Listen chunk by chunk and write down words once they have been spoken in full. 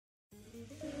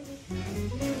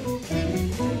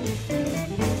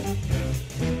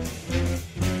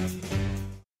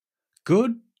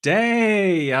Good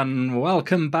day and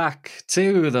welcome back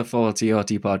to the 40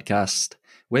 podcast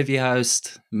with your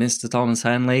host, Mr. Thomas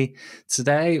Henley.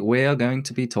 Today we are going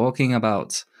to be talking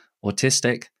about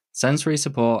autistic, sensory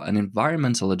support and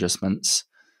environmental adjustments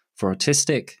for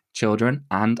autistic children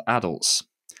and adults.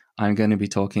 I'm going to be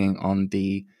talking on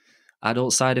the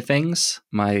adult side of things.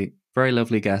 My very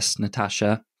lovely guest,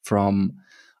 Natasha from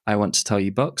I Want to Tell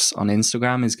You Books on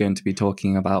Instagram, is going to be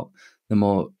talking about the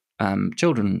more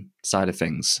children side of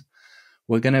things.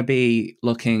 We're going to be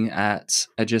looking at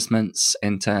adjustments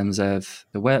in terms of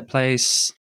the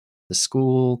workplace, the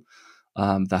school,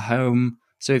 the home.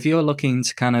 So if you're looking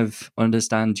to kind of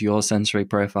understand your sensory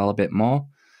profile a bit more,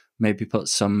 maybe put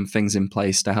some things in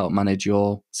place to help manage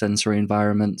your sensory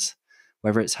environment,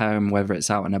 whether it's home, whether it's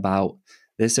out and about,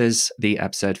 this is the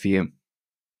episode for you.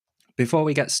 Before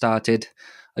we get started,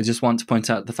 I just want to point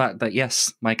out the fact that,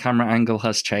 yes, my camera angle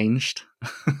has changed.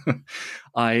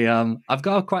 I've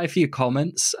got quite a few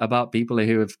comments about people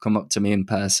who have come up to me in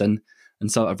person and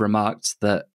sort of remarked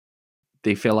that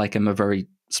they feel like I'm a very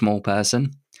small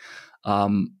person.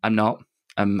 I'm not.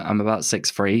 I'm about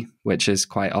 6'3", which is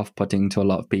quite off-putting to a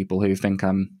lot of people who think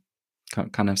I'm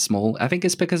kind of small. I think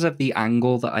it's because of the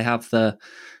angle that I have the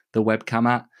webcam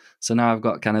at. So now I've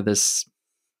got kind of this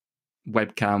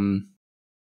webcam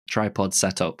tripod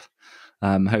setup,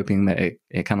 hoping that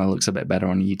it kind of looks a bit better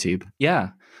on YouTube.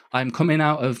 Yeah, I'm coming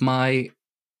out of my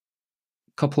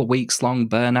couple of weeks long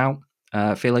burnout,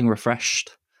 feeling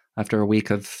refreshed after a week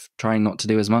of trying not to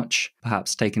do as much,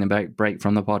 perhaps taking a break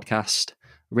from the podcast.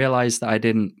 Realized that I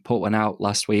didn't put one out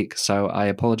last week, so I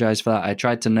apologize for that. I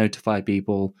tried to notify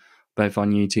people both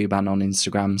on YouTube and on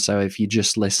Instagram, so if you're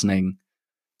just listening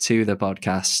to the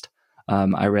podcast,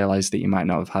 I realized that you might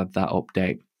not have had that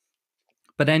update.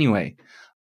 But anyway,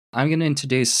 I'm going to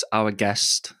introduce our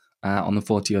guest on the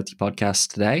 40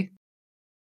 podcast today,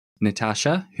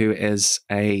 Natasha, who is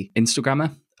a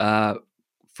Instagrammer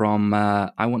from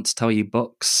I Want to Tell You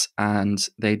Books, and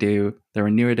they're a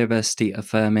neurodiversity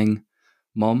affirming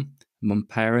mum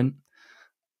parent,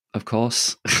 of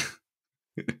course.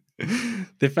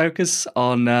 They focus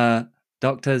on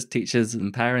doctors, teachers,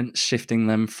 and parents, shifting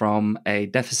them from a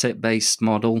deficit-based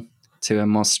model to a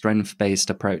more strength-based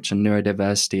approach and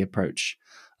neurodiversity approach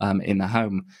in the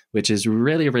home, which is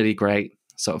really, really great,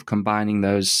 sort of combining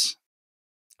those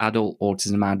adult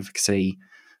autism advocacy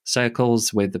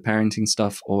circles with the parenting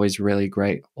stuff. Always really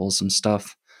great, awesome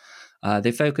stuff.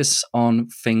 They focus on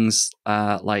things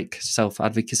like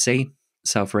self-advocacy,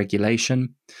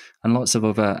 self-regulation, and lots of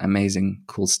other amazing,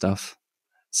 cool stuff.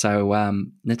 So,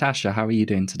 Natasha, how are you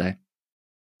doing today?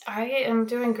 I am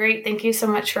doing great. Thank you so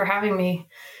much for having me.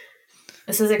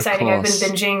 This is exciting. I've been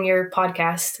binging your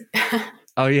podcast.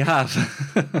 Oh, you have?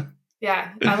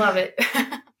 Yeah, I love it.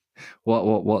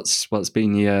 What's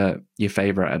been your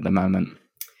favorite at the moment?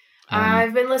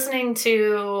 I've been listening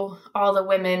to all the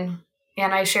women,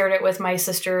 and I shared it with my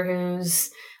sister who's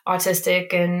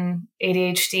autistic and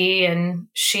ADHD, and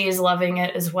she's loving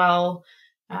it as well.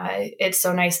 It's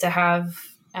so nice to have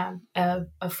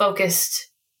a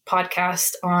focused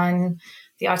podcast on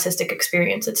the autistic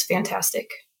experience. It's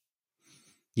fantastic.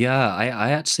 Yeah,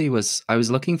 I actually was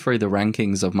looking through the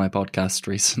rankings of my podcast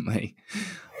recently.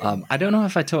 I don't know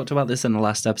if I talked about this in the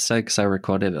last episode because I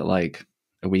recorded it like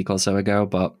a week or so ago,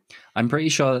 but I'm pretty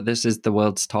sure that this is the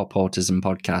world's top autism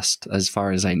podcast, as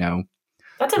far as I know.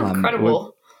 That's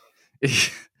incredible.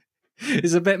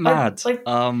 It's a bit mad. You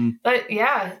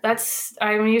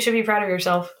should be proud of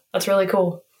yourself. That's really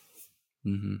cool.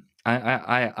 Mm-hmm.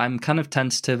 I'm kind of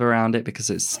tentative around it because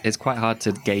it's quite hard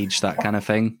to gauge that kind of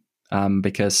thing.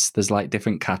 Because there's like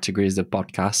different categories of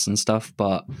podcasts and stuff,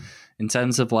 but in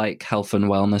terms of like health and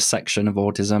wellness section of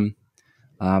autism,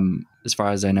 as far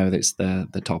as I know, it's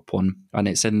the top one, and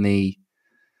it's in I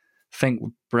think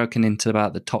broken into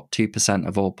about the top 2%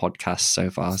 of all podcasts so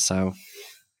far. So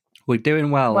we're doing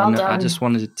well, and done. I just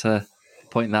wanted to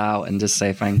point that out and just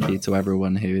say thank you to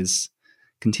everyone who is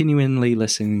continually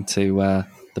listening to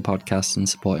the podcast and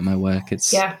supporting my work.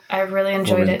 I've really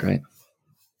enjoyed it. Great.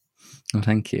 Well,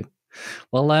 thank you.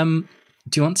 Well, do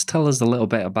you want to tell us a little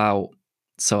bit about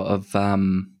sort of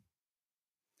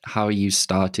how you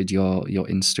started your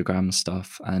Instagram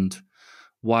stuff and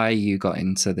why you got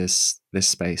into this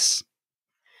space?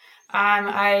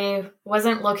 I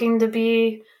wasn't looking to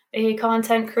be a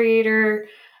content creator.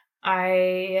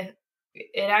 It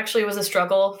actually was a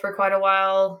struggle for quite a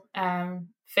while,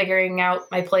 figuring out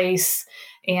my place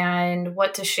and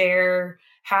what to share,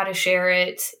 how to share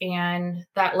it, and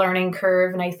that learning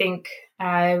curve. And I think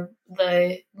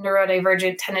the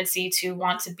neurodivergent tendency to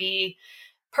want to be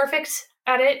perfect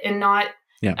at it and not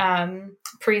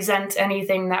present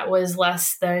anything that was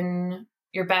less than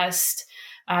your best.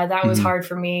 That was hard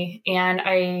for me. And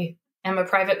I am a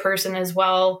private person as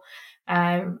well.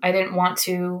 I didn't want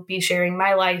to be sharing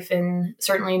my life and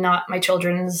certainly not my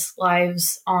children's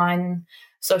lives on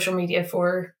social media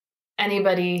for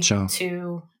anybody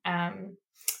to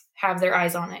have their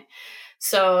eyes on it.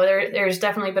 So there's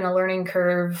definitely been a learning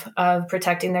curve of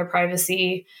protecting their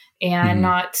privacy and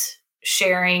not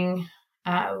sharing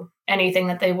anything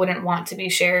that they wouldn't want to be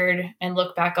shared and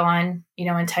look back on,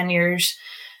 in 10 years.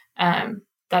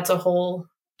 That's a whole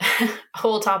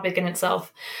topic in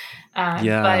itself.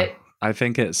 But I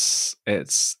think it's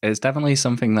definitely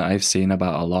something that I've seen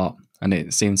about a lot, and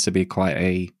it seems to be quite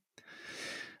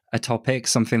a topic,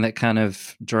 something that kind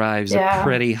of drives a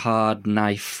pretty hard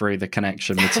knife through the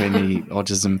connection between the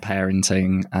autism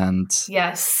parenting and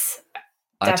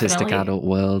autistic adult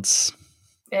worlds.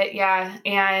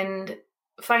 And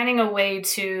finding a way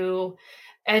to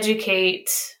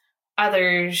educate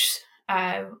others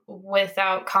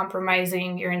without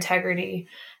compromising your integrity.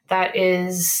 That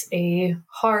is a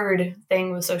hard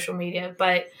thing with social media,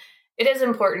 but it is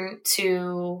important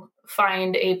to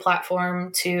find a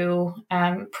platform to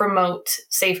promote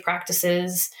safe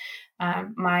practices.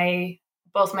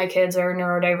 Both my kids are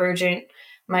neurodivergent.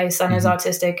 My son is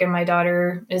autistic and my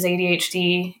daughter is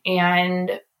ADHD.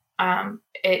 And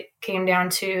it came down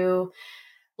to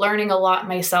learning a lot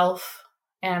myself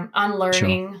and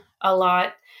unlearning a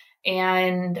lot.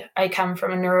 And I come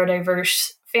from a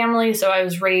neurodiverse family, so I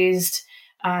was raised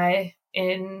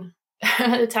in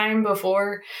a time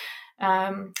before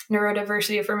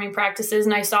neurodiversity affirming practices,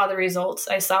 and I saw the results.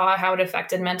 I saw how it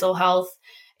affected mental health,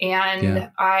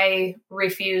 and I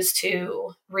refused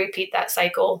to repeat that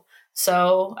cycle.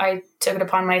 So I took it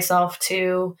upon myself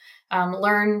to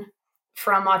learn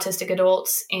from autistic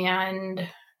adults and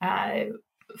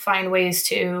find ways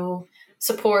to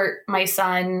support my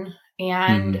son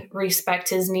and respect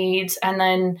his needs, and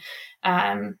then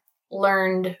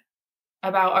learned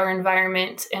about our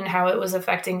environment and how it was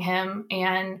affecting him.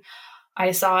 And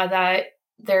I saw that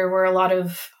there were a lot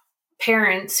of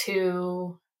parents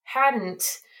who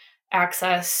hadn't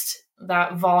accessed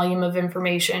that volume of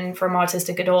information from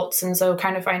autistic adults. And so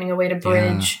kind of finding a way to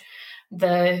bridge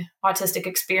the autistic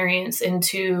experience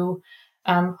into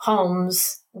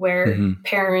homes where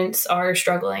parents are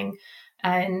struggling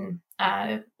and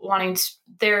wanting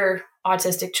their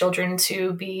autistic children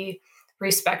to be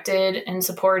respected and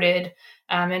supported,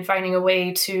 and finding a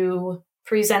way to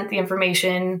present the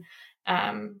information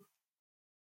in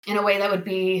a way that would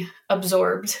be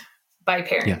absorbed by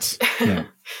parents.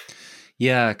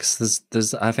 Because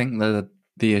there's I think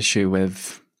the issue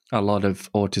with a lot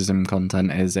of autism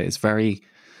content is it's very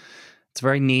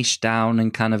niche down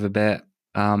and kind of a bit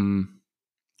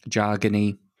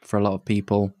jargony for a lot of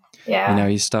people.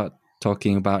 You start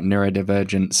talking about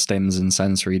neurodivergent stims and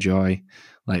sensory joy,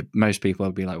 like most people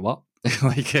would be like, what?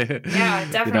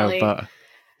 Definitely. But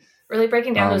really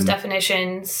breaking down those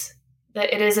definitions,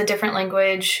 that it is a different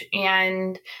language.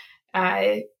 And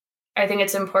I think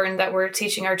it's important that we're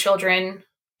teaching our children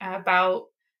about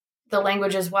the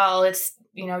language as well. It's,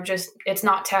 it's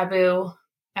not taboo.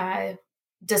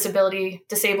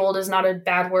 Disabled is not a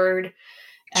bad word.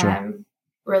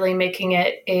 Really making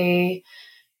it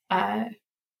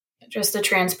just a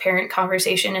transparent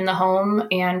conversation in the home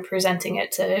and presenting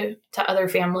it to other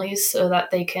families so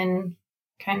that they can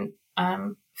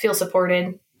feel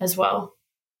supported as well.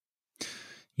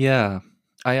 I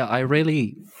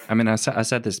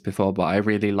said this before, but I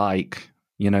really like,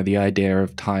 the idea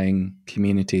of tying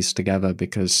communities together,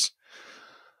 because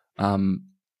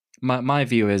my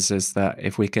view is that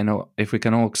if we can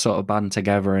all sort of band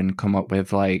together and come up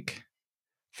with like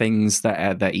things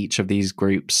that each of these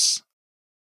groups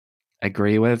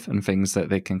agree with and things that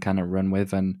they can kind of run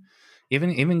with, and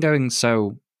even going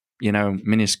so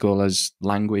minuscule as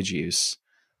language use.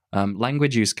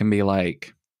 Language use can be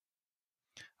like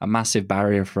a massive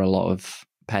barrier for a lot of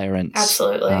parents.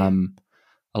 Absolutely.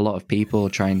 A lot of people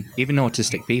even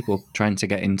autistic people trying to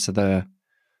get into the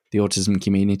autism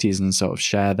communities and sort of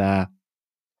share their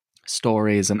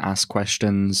stories and ask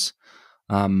questions.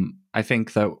 I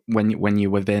think that when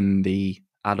you're within the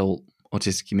adult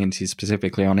autistic community,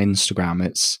 specifically on Instagram,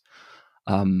 it's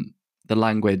the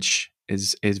language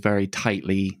is very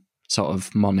tightly sort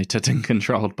of monitored and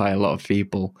controlled by a lot of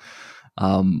people,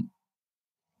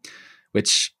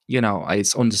 which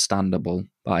it's understandable,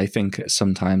 but I think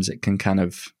sometimes it can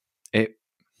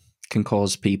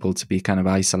cause people to be kind of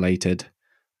isolated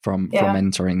from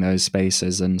entering those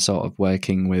spaces and sort of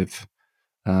working with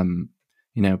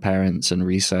parents and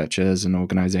researchers and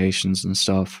organizations and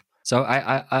stuff. So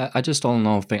I just all in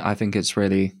all think I think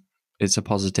it's a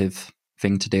positive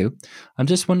thing to do. I'm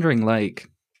just wondering, like,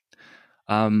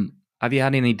 have you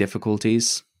had any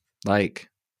difficulties, like,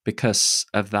 because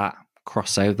of that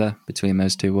crossover between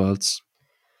those two worlds?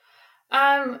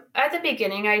 At the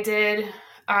beginning, I did.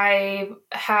 I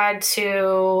had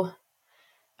to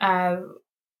uh,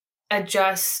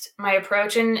 adjust my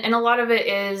approach, and a lot of it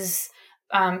is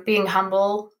being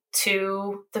humble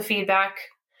to the feedback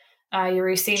you're Sure.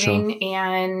 receiving.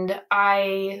 And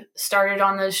I started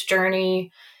on this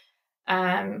journey,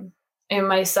 and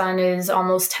my son is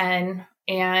almost 10.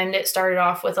 And it started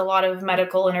off with a lot of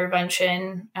medical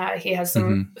intervention. He has some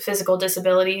Mm-hmm. physical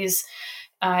disabilities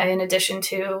in addition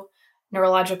to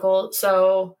neurological.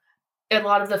 So a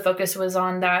lot of the focus was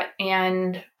on that.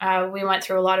 And we went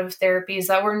through a lot of therapies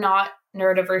that were not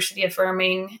neurodiversity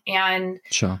affirming. And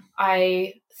Sure.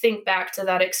 I think back to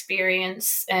that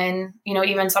experience and,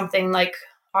 even something like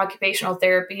occupational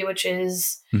therapy, which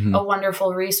is Mm-hmm. a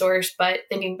wonderful resource, but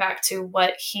thinking back to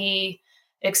what he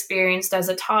experienced as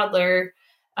a toddler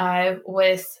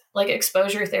with like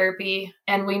exposure therapy.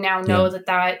 And we now Yeah. know that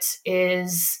that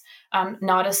is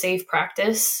not a safe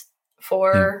practice Yeah.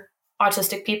 for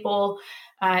autistic people.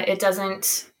 It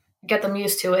doesn't get them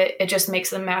used to it. It just makes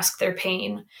them mask their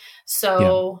pain. Yeah.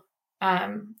 So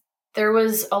there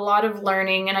was a lot of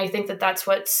learning. And I think that that's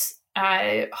what's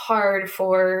hard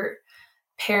for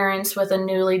parents with a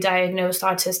newly diagnosed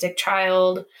autistic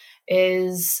child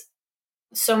is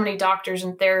so many doctors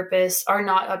and therapists are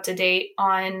not up to date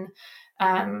on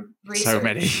So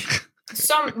many. research.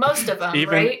 Most of them,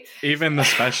 even right? even the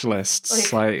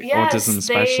specialists, Like, like yes, autism they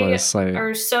specialists, like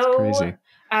are it's so crazy.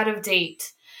 out of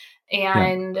date. Yeah.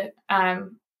 And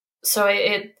so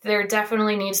there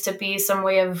definitely needs to be some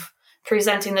way of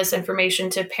presenting this information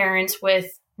to parents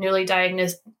with newly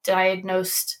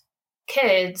diagnosed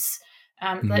kids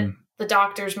that Mm-hmm. the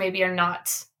doctors maybe are not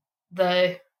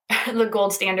the the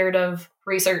gold standard of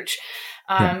research.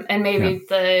 Yeah. And Yeah. maybe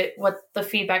the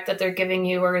feedback that they're giving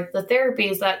you or the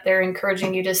therapies that they're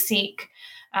encouraging you to seek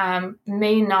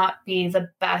may not be the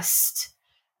best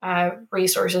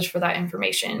resources for that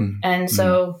information. And Mm-hmm.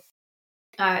 so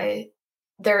uh,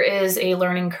 there is a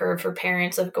learning curve for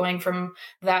parents of going from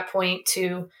that point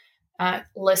to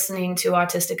listening to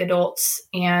autistic adults.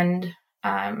 And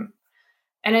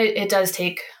it does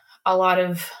take a lot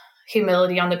of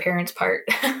humility on the parents' part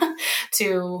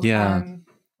to Yeah.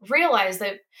 realize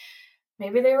that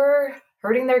maybe they were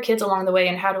hurting their kids along the way,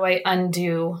 and how do I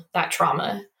undo that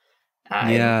trauma? Uh,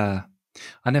 Yeah.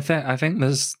 And I think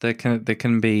there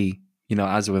can be,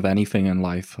 as with anything in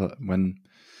life, when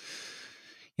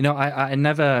I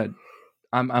never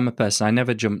I'm a person, I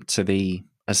never jump to the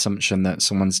assumption that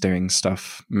someone's doing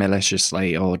stuff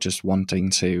maliciously or just wanting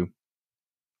to,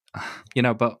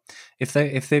 but if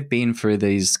they've been through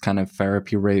these kind of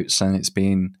therapy routes and it's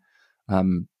been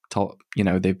taught,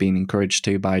 they've been encouraged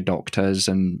to by doctors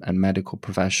and medical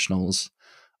professionals,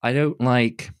 I don't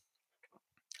like.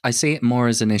 I see it more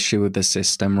as an issue with the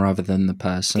system rather than the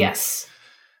person. yes.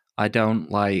 I don't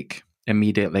like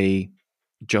immediately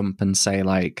jump and say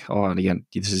like, "Oh, yeah,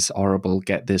 this is horrible.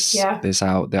 Get Yeah. this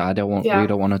out. I don't want. We Yeah.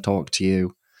 don't want to talk to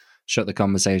you. Shut the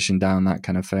conversation down." That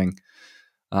kind of thing.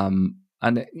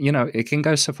 And it can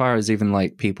go so far as even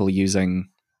like people using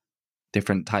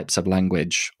different types of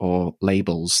language or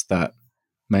labels that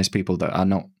most people that are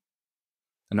not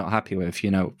happy with.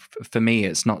 For me,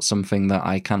 it's not something that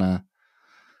I kind of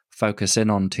focus in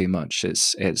on too much.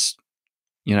 It's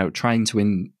trying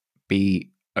to be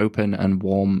open and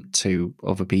warm to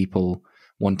other people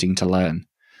wanting to learn.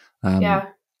 Yeah.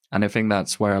 And I think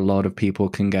that's where a lot of people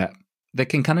they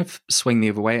can kind of swing the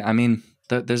other way. I mean,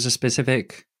 there's a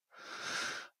specific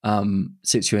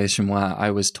situation where I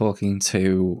was talking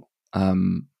to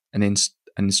an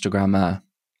Instagrammer,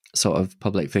 sort of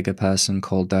public figure person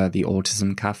called the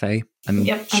Autism Cafe, and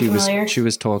Yep. I'm familiar. she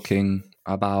was talking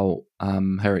about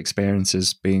her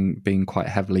experiences being quite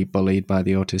heavily bullied by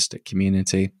the autistic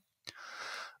community,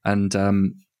 and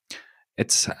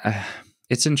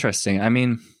it's interesting. I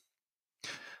mean,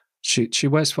 she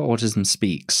works for Autism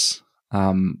Speaks,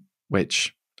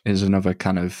 which is another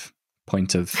kind of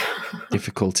point of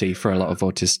difficulty for a lot of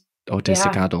autistic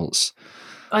Yeah. adults.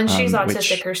 And she's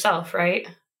autistic Which herself, right?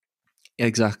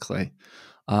 exactly,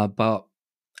 but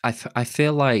I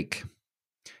feel like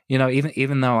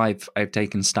even though I've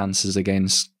taken stances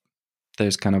against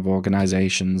those kind of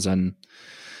organizations and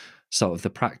sort of the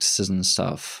practices and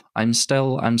stuff, I'm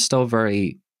still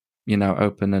very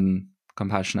open and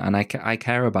compassionate, and I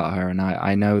care about her, and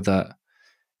I know that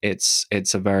it's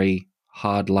a very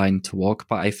hard line to walk,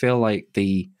 but I feel like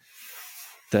the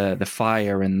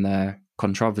fire and the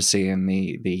controversy and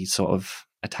the sort of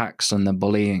attacks and the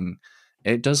bullying,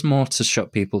 it does more to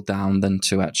shut people down than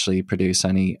to actually produce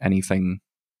anything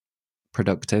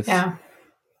productive. Yeah.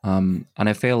 And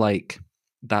I feel like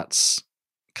that's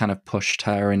kind of pushed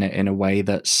her in a way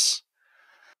that's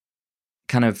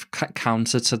kind of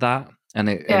counter to that. And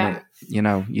it, you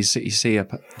know, you see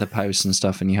the posts and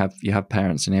stuff, and you have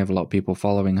parents and you have a lot of people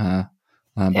following her.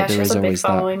 But she has a big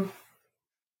following.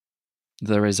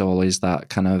 There is always that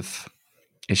kind of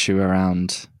issue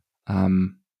around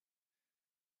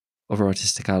other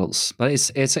autistic adults, but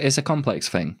it's a complex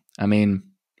thing. I mean,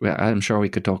 I'm sure we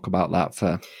could talk about that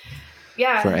for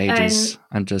ages.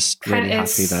 I'm just really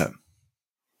happy that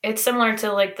it's similar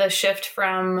to like the shift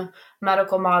from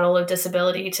medical model of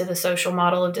disability to the social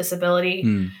model of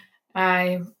disability.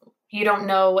 You don't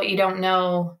know what you don't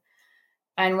know,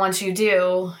 and once you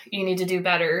do, you need to do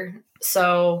better.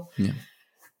 So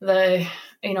I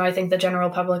think the general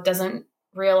public doesn't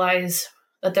realize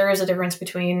that there is a difference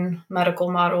between medical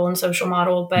model and social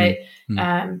model. But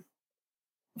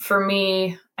for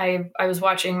me, I was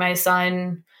watching my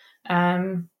son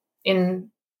in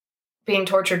being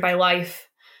tortured by life,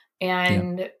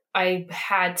 and I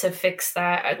had to fix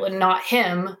that. Not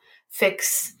him,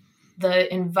 fix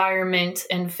the environment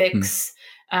and fix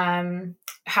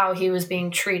how he was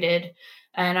being treated.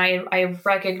 And I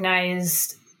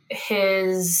recognized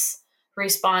his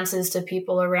responses to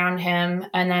people around him.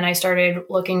 And then I started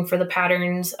looking for the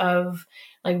patterns of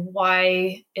like,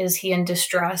 why is he in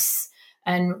distress,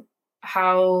 and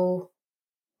how,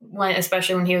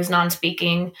 especially when he was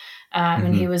non-speaking,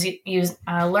 and he was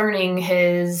learning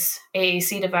his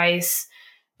AAC device,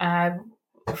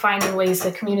 finding ways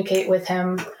to communicate with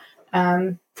him,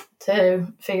 to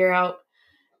figure out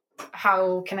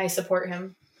how can I support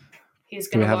him. He's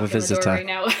going to walk in the door right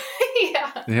now.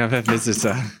 Yeah. We have a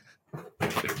visitor.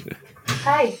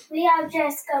 Hi. We are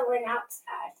just going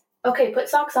outside. Okay, put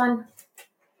socks on.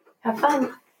 Have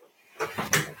fun.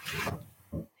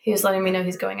 He was letting me know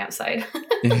he's going outside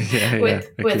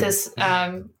with his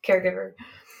caregiver.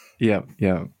 Yeah.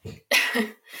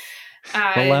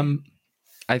 Well,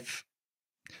 I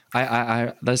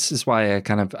this is why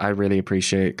I really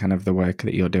appreciate kind of the work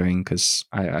that you're doing, because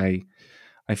I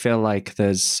feel like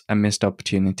there's a missed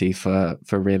opportunity for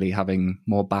really having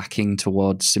more backing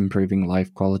towards improving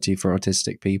life quality for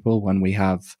autistic people when we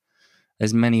have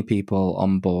as many people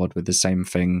on board with the same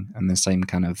thing and the same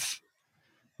kind of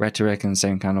rhetoric and the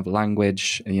same kind of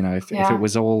language. You know, if it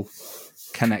was all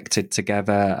connected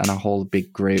together and a whole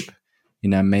big group, you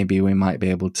know, maybe we might be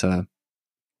able to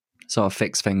sort of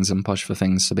fix things and push for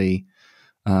things to be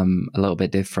a little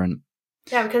bit different.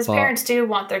 Yeah, because parents do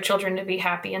want their children to be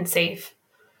happy and safe.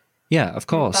 Yeah, of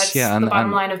course. That's the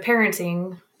bottom line of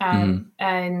parenting,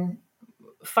 and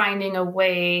finding a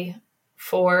way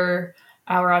for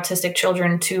our autistic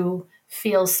children to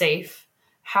feel safe.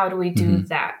 How do we do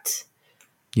that?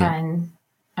 Yeah.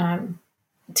 And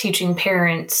teaching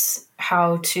parents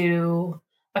how to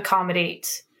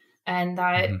accommodate, and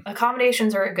that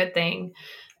accommodations are a good thing,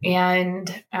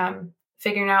 and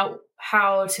figuring out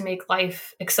how to make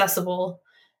life accessible.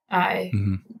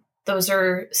 Those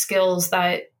are skills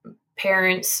that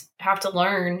parents have to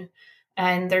learn,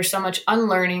 and there's so much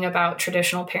unlearning about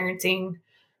traditional parenting.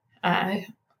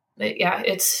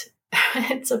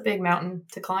 It's a big mountain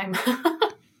to climb.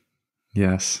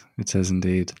 Yes, it is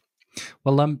indeed.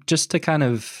 Well, just to kind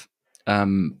of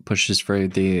push us through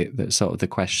the sort of the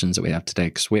questions that we have today,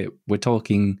 because we're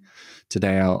talking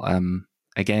today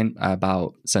again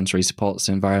about sensory supports,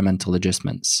 environmental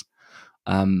adjustments.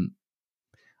 I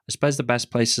suppose the best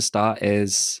place to start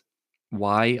is,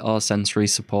 why are sensory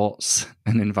supports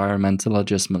and environmental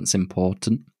adjustments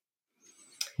important?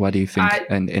 What do you think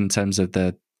in terms of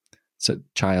the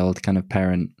child kind of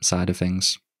parent side of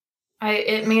things?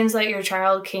 It means that your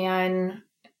child can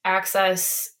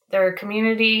access their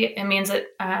community. It means that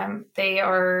they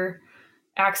are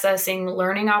accessing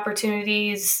learning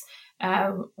opportunities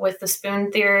with the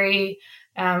spoon theory.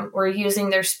 We're using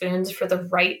their spoons for the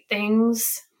right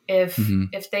things.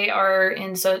 If they are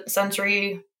in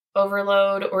sensory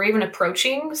overload or even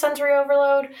approaching sensory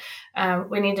overload,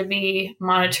 we need to be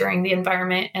monitoring the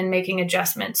environment and making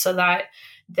adjustments so that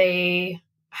they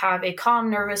have a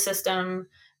calm nervous system,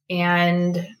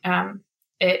 and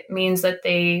it means that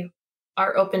they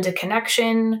are open to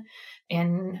connection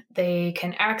and they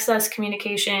can access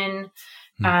communication.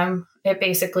 It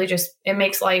basically it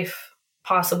makes life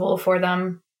possible for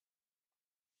them,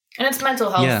 and it's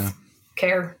mental health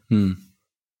care.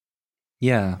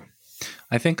 Yeah.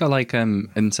 I think I like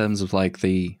in terms of like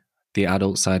the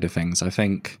adult side of things, I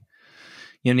think,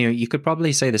 you know, you could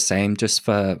probably say the same just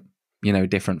for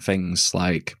different things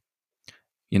like,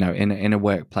 in a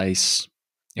workplace,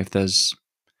 if there's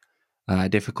a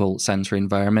difficult sensory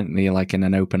environment and you're like in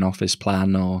an open office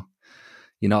plan, or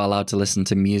you're not allowed to listen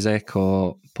to music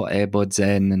or put earbuds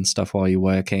in and stuff while you're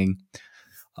working,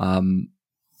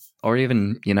 or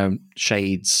even,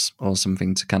 shades or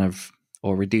something to kind of,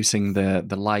 or reducing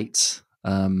the light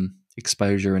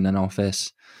exposure in an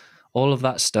office. All of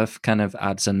that stuff kind of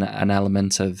adds an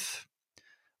element of,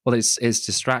 well, it's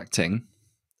distracting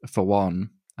for one.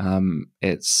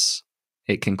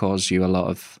 It can cause you a lot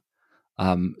of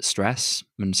stress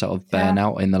and sort of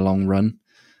burnout in the long run,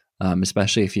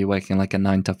 especially if you're working like a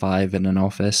 9 to 5 in an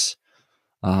office.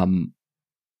 And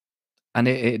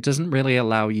it doesn't really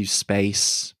allow you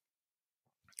space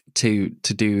to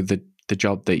do the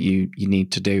job that you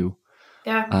need to do.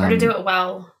 Yeah, or to do it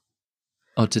well.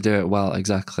 Or to do it well,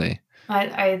 exactly.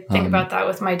 I think about that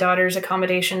with my daughter's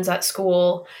accommodations at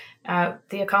school.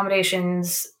 The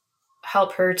accommodations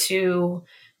help her to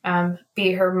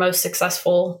be her most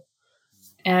successful,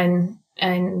 and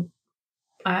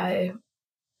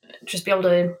just be able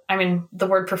to, I mean, the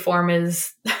word perform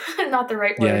is not the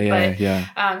right word, but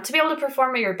to be able to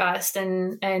perform at your best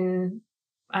and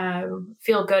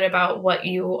feel good about what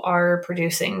you are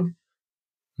producing.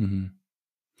 Mm-hmm.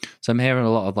 So I'm hearing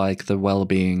a lot of like the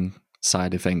well-being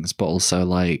side of things, but also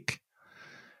like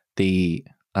the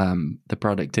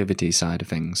productivity side of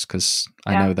things, because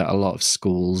I know that a lot of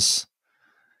schools,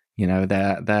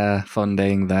 their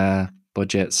funding, their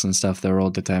budgets and stuff, they're all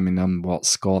determined on what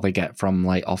score they get from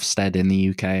like Ofsted in the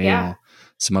UK or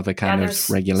some other kind of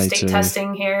regulator. State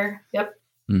testing here. Yep.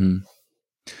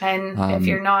 Mm-hmm. And if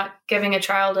you're not giving a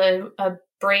child a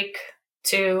break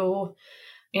to,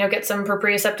 get some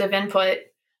proprioceptive input,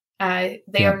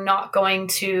 they are not going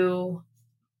to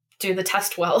do the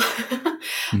test well.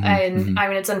 Mm-hmm. And I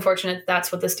mean, it's unfortunate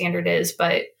that's what the standard is,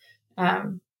 but,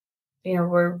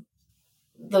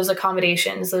 those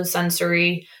accommodations, those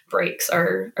sensory breaks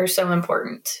are so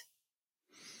important.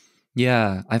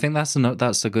 Yeah, I think that's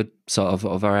a good sort of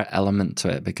other element to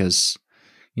it, because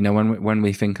when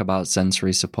we think about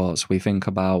sensory supports, we think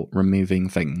about removing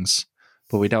things,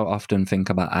 but we don't often think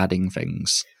about adding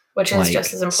things, which is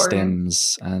just as important.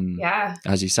 Stims and,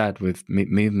 as you said, with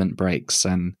movement breaks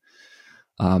and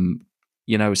some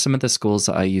of the schools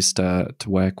that I used to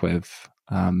work with,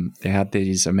 they had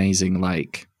these amazing,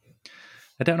 like,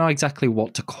 I don't know exactly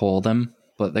what to call them,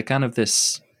 but they're kind of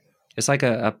this, it's like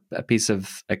a piece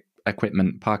of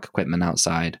equipment, park equipment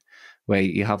outside, where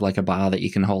you have like a bar that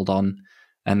you can hold on,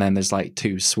 and then there's like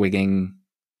two swinging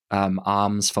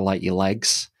arms for like your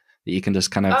legs that you can just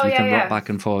kind of, can rock back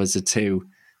and forwards to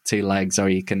two legs, or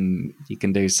you can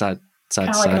do side kind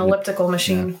of like an elliptical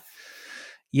machine.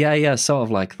 Yeah, sort of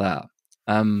like that.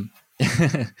 And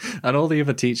all the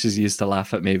other teachers used to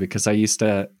laugh at me because I used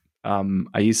to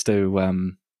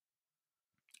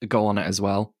go on it as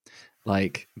well,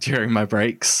 like during my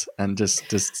breaks, and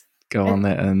just go on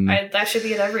it. And that should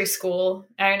be at every school.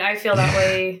 And I feel that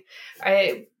way.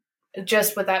 I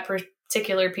just with that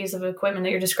particular piece of equipment that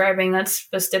you're describing, that's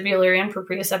vestibular and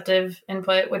proprioceptive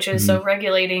input, which is so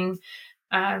regulating.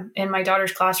 In my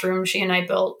daughter's classroom, she and I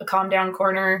built a calm down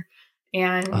corner,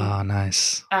 and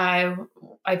nice. I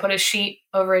put a sheet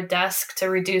over a desk to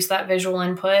reduce that visual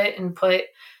input and put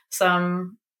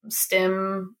some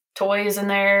STEM toys in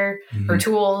there, or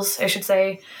tools, I should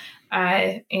say.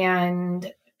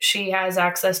 And she has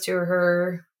access to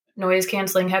her noise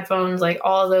canceling headphones. Like,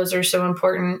 all of those are so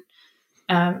important.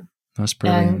 That's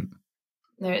brilliant.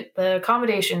 And the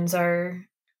accommodations are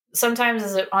sometimes,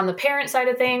 as on the parent side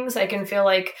of things, I can feel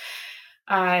like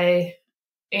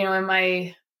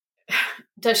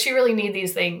does she really need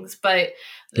these things? But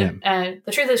the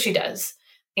truth is she does.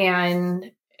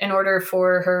 And in order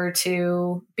for her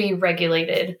to be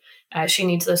regulated, she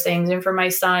needs those things. And for my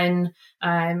son,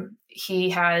 he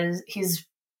has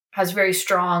very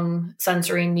strong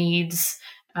sensory needs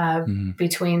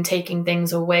between taking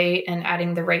things away and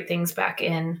adding the right things back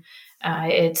in.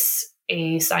 It's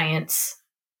a science,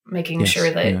 making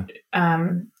sure that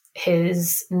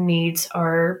his needs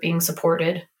are being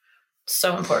supported.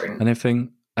 So important. And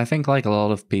I think like a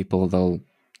lot of people, they'll,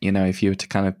 if you were to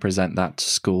kind of present that to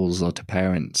schools or to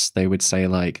parents, they would say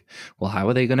like, well, how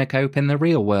are they going to cope in the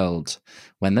real world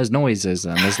when there's noises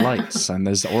and there's lights and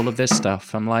there's all of this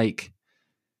stuff? I'm like,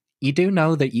 you do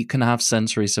know that you can have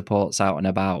sensory supports out and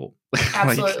about.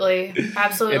 Absolutely.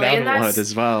 Absolutely. In adulthood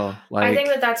as well. I think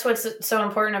that's what's so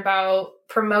important about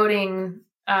promoting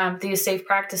these safe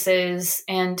practices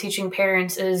and teaching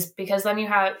parents, is because then you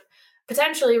have,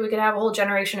 potentially we could have a whole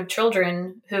generation of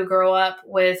children who grow up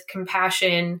with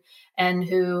compassion and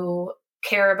who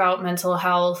care about mental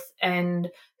health and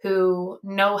who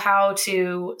know how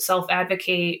to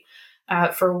self-advocate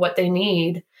for what they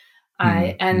need.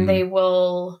 And they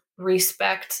will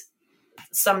respect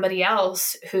somebody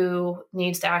else who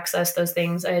needs to access those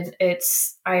things. It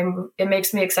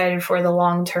makes me excited for the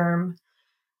long-term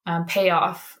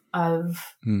payoff of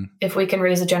if we can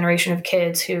raise a generation of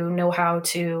kids who know how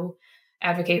to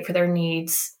advocate for their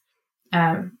needs.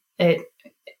 It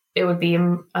would be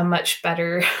a much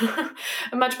better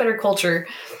culture.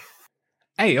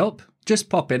 Hey up, just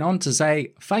popping on to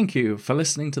say thank you for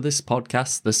listening to this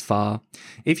podcast this far.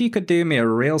 If you could do me a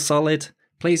real solid,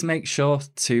 please make sure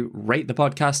to rate the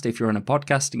podcast if you're on a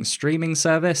podcasting streaming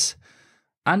service,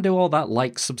 and do all that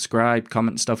like, subscribe,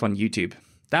 comment stuff on YouTube.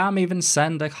 Damn, even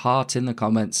send a heart in the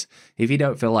comments if you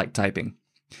don't feel like typing.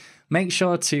 Make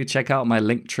sure to check out my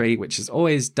link tree, which is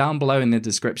always down below in the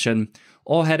description,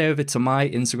 or head over to my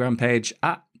Instagram page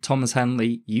at Thomas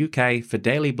Henley UK for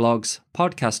daily blogs,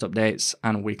 podcast updates,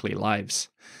 and weekly lives.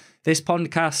 This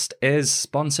podcast is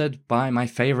sponsored by my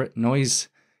favorite noise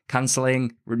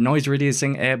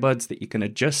reducing earbuds that you can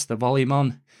adjust the volume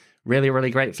on. Really, really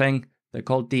great thing. They're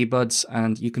called D-Buds,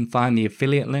 and you can find the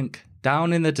affiliate link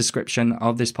down in the description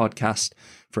of this podcast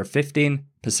for a 15%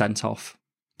 off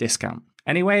discount.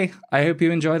 Anyway, I hope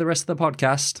you enjoy the rest of the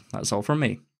podcast. That's all from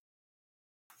me.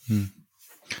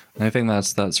 I think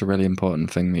that's a really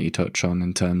important thing that you touch on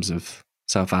in terms of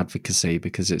self-advocacy,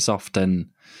 because it's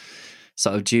often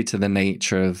sort of due to the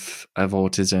nature of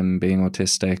autism, being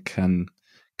autistic, and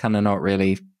kind of not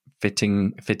really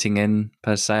fitting in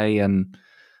per se, and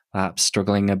perhaps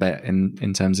struggling a bit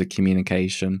in terms of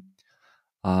communication.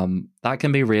 That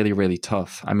can be really, really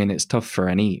tough. I mean, it's tough for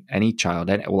any child,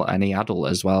 any adult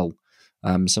as well,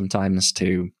 sometimes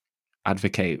to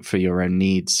advocate for your own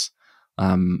needs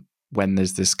when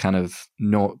there's this kind of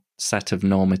set of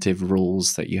normative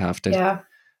rules that you have to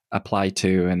apply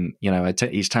to. And,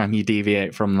 each time you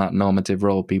deviate from that normative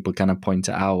rule, people kind of point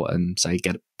it out and say,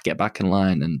 get back in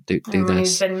line and do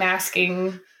this. You've been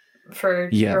masking for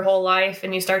your whole life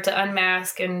and you start to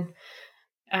unmask, and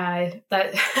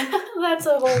that's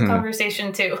a whole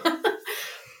conversation too.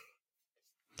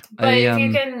 But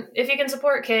if you can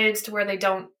support kids to where they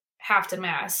don't have to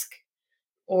mask,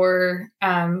 or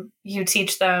you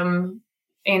teach them,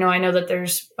 I know that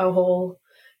there's a whole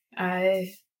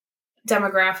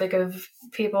demographic of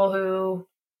people who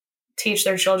teach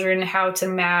their children how to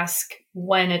mask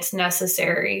when it's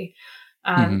necessary.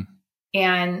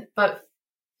 But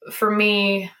for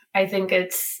me, I think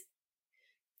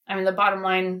the bottom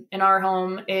line in our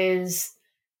home is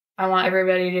I want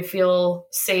everybody to feel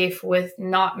safe with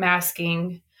not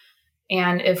masking.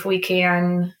 And if we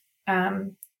can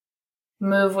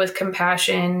move with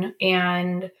compassion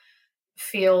and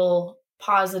feel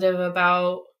positive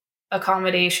about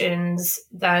accommodations,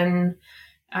 then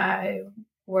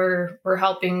we're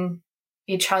helping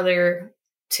each other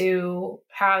to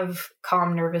have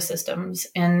calm nervous systems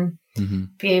and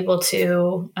be able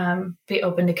to be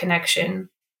open to connection.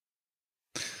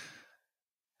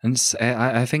 And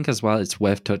I think as well, it's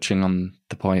worth touching on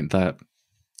the point that,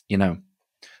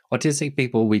 autistic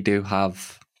people, we do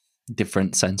have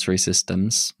different sensory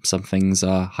systems. Some things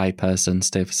are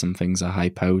hypersensitive, some things are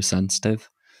hyposensitive,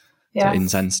 so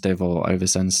insensitive or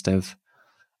oversensitive.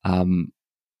 But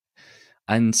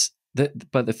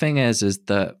the thing is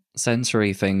that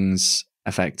sensory things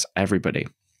affect everybody.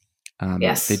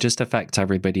 They just affect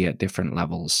everybody at different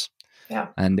levels. Yeah.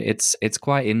 And it's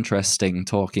quite interesting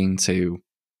talking to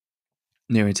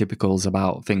neurotypicals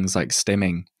about things like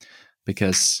stimming,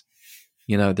 because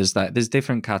there's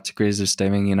different categories of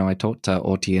stimming. I talked to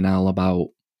Autie and Al about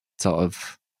sort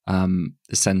of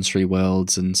the sensory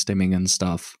worlds and stimming and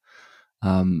stuff.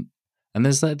 And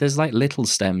there's like little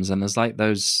stems, and there's like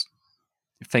those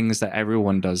things that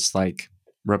everyone does, like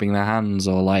rubbing their hands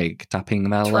or like tapping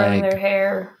their leg, their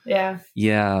hair,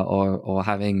 or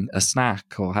having a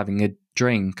snack or having a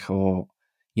drink, or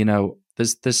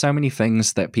there's so many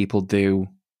things that people do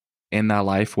in their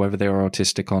life, whether they're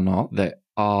autistic or not, that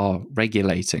are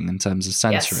regulating in terms of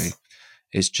sensory. Yes.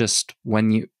 It's just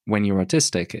when you're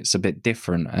autistic, it's a bit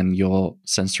different, and your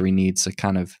sensory needs are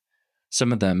kind of,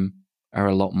 some of them are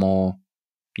a lot more,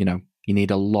 you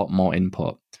need a lot more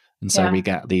input. And so we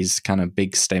get these kind of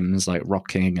big stims like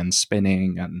rocking and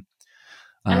spinning and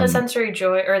the sensory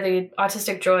joy, or the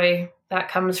autistic joy that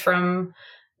comes from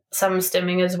some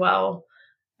stimming as well.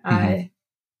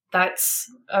 That's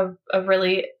a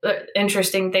really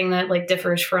interesting thing that like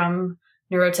differs from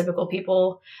neurotypical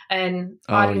people. And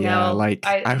I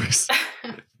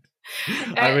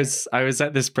was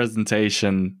at this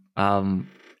presentation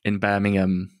in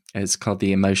Birmingham. It's called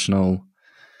the Emotional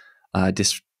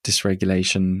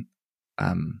dysregulation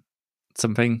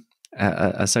something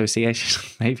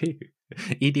association, maybe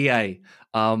EDA,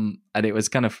 and it was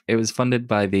funded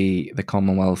by the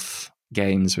Commonwealth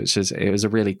Games, it was a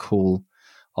really cool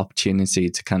opportunity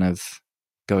to kind of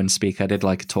go and speak. I did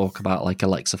like a talk about like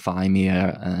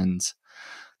alexithymia, and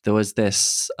there was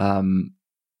this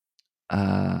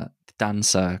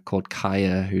dancer called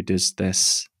Kaya who does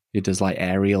like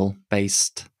aerial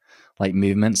based like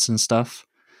movements and stuff,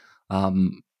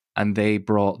 and they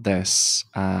brought this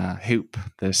hoop,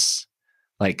 this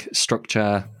like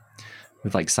structure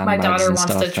with like My sandbags daughter and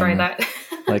wants stuff, to try and that.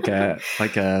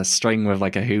 like a string with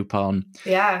like a hoop on.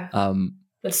 Yeah,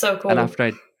 that's so cool. And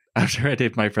after I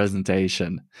did my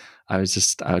presentation, I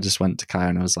just went to Kaya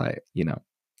and I was like,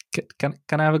 can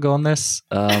I have a go on this?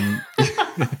 And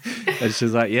she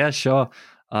was like, yeah, sure.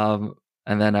 And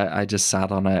then I just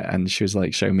sat on it, and she was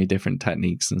like showing me different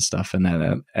techniques and stuff. And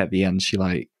then at the end, she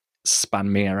like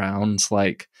spun me around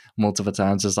like multiple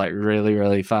times, just like really,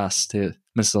 really fast. It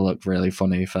must have looked really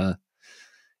funny for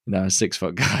a 6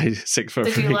 foot guy, 6 foot.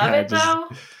 Did you love it though?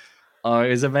 Oh, it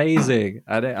was amazing.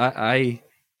 I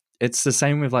it's the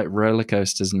same with like roller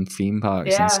coasters and theme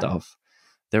parks and stuff.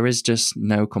 There is just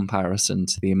no comparison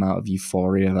to the amount of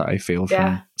euphoria that I feel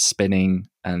from spinning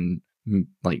and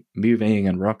like moving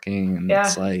and rocking. And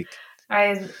it's like,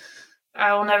 I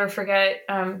will never forget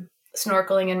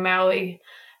snorkeling in Maui,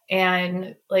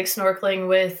 and like snorkeling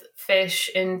with fish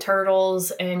and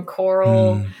turtles and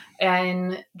coral,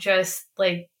 and just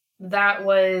like that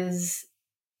was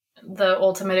the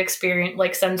ultimate experience,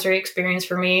 like sensory experience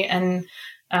for me. And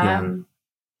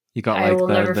you got I like will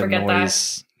never the forget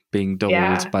noise that. being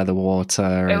doubled by the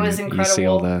water. It was incredible. You see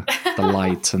all the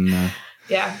light and the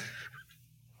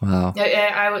wow.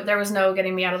 There was no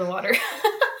getting me out of the water.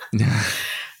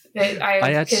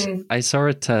 I saw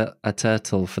a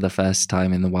turtle for the first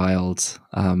time in the wild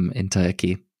in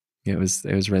Turkey. It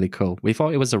was really cool. We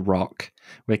thought it was a rock.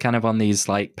 We're kind of on these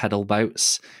like pedal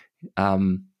boats.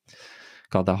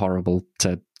 God, they're horrible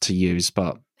to use,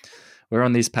 but we're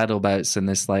on these pedal boats in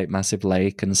this like massive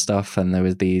lake and stuff. And there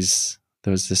was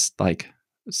this like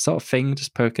sort of thing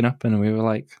just poking up, and we were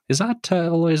like, is that a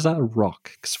turtle or is that a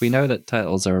rock? Because we know that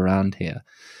turtles are around here.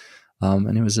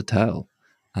 And it was a turtle.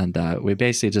 And we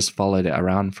basically just followed it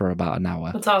around for about an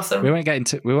hour. That's awesome. We weren't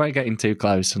getting too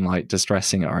close and like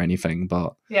distressing it or anything,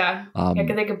 but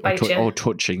they could bite you or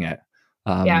touching it.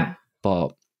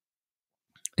 But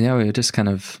yeah, I was just kind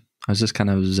of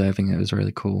observing it. It was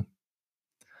really cool.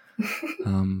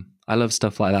 I love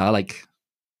stuff like that.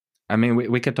 I mean,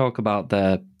 we could talk about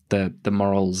the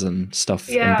morals and stuff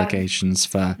implications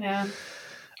for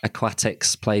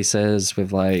aquatics places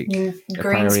with like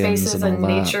green spaces and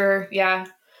nature. Yeah,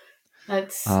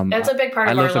 that's a big part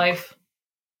of our life.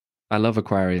 I love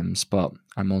aquariums, but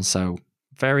I'm also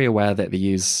very aware that they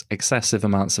use excessive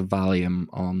amounts of Valium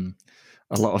on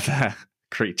a lot of their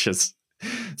creatures.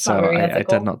 So I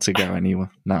tend not to go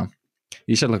anywhere. No,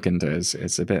 you should look into it.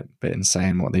 It's a bit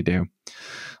insane what they do.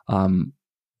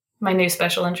 My new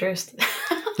special interest.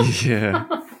 Yeah.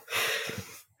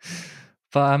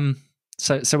 But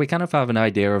so we kind of have an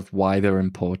idea of why they're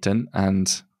important,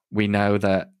 and we know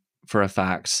that for a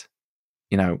fact,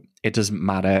 it doesn't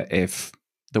matter if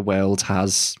the world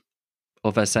has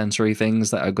other sensory things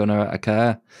that are going to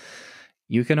occur.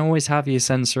 You can always have your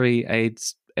sensory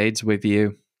aids with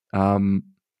you.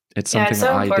 It's something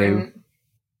that I do.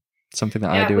 Something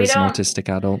that I do as an autistic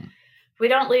adult. We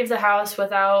don't leave the house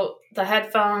without the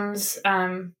headphones,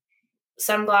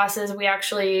 sunglasses.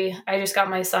 I just got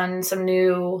my son some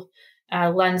new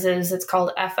lenses. It's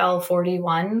called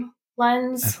FL41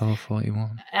 lens.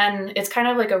 FL41. And it's kind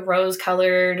of like a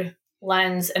rose-colored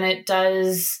lens, and it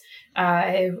does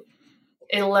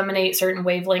eliminate certain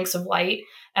wavelengths of light.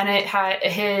 And it had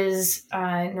his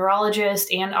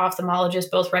neurologist and ophthalmologist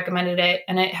both recommended it,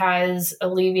 and it has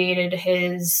alleviated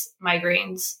his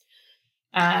migraines.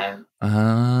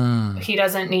 He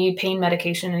doesn't need pain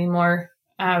medication anymore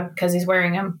because he's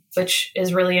wearing them, which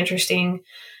is really interesting.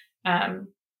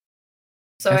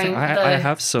 So I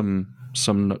have some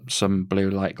blue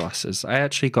light glasses. I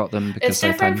actually got them because it's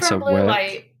different from blue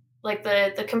light. Like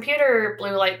the computer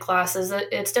blue light glasses,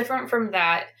 it's different from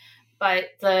that. But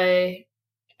I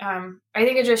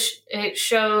think it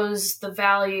shows the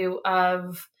value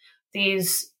of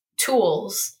these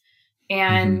tools,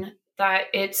 and that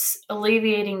it's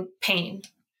alleviating pain.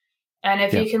 And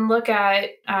if you can look at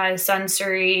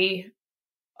sensory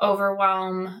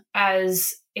overwhelm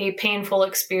as a painful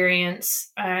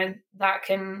experience, that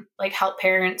can like help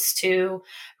parents to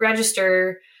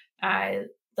register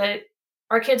that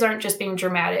our kids aren't just being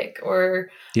dramatic or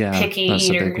picky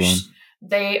eaters.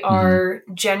 they are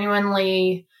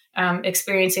genuinely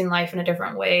experiencing life in a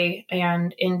different way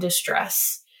and in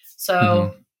distress.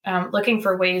 So looking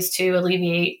for ways to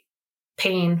alleviate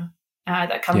pain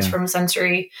that comes from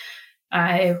sensory.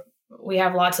 We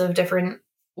have lots of different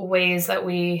ways that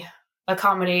we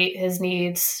accommodate his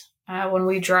needs. When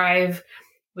we drive,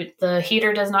 the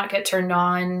heater does not get turned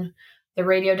on. The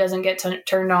radio doesn't get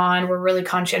turned on. We're really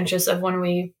conscientious of when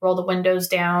we roll the windows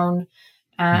down.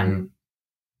 And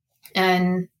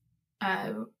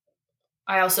I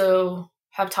also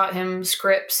have taught him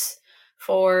scripts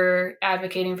for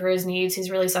advocating for his needs. He's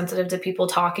really sensitive to people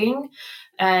talking.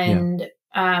 And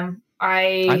I'm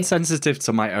sensitive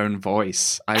to my own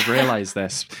voice. I realized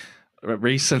this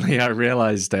recently. I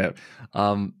realized it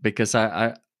because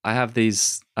I have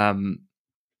these.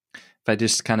 If I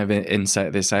just kind of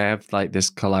insert this, I have like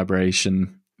this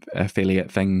collaboration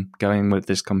affiliate thing going with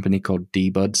this company called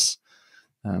D-Buds.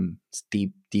 It's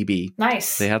DB.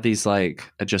 Nice. They have these like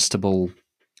adjustable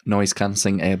noise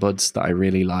cancelling earbuds that I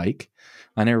really like,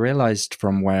 and I realized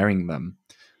from wearing them,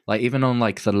 like even on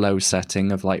like the low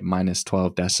setting of like minus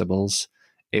 12 decibels,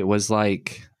 it was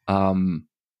like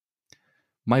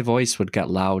my voice would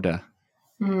get louder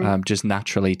just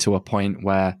naturally to a point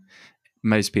where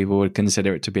most people would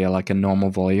consider it to be like a normal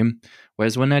volume.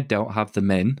 Whereas when I don't have them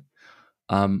in,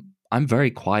 I'm very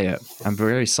quiet. I'm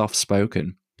very soft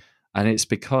spoken. And it's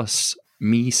because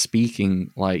me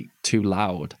speaking like too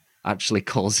loud actually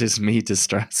causes me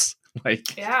distress. Like,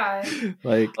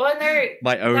 like well, and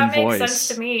my own that voice. Makes sense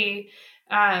to me.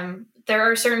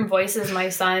 There are certain voices my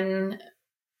son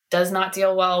does not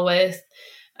deal well with,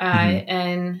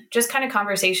 and just kind of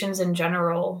conversations in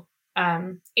general.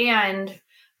 And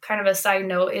kind of a side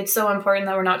note, it's so important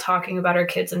that we're not talking about our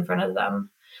kids in front of them.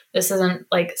 This isn't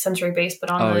like sensory based, but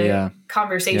on the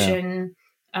conversation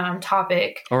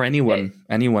topic. Or anyone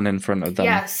in front of them.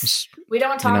 Yes. We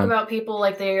don't talk about people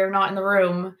like they are not in the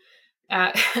room.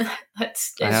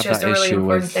 It's just a really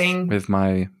important thing. With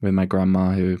my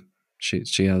grandma, who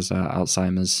she has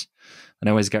Alzheimer's, and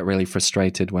I always get really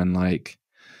frustrated when like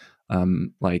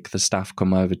the staff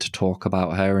come over to talk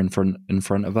about her in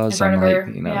front of us.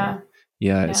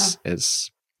 It's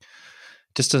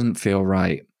just doesn't feel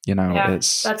right.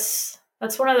 It's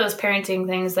that's one of those parenting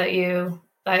things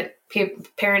that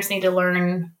parents need to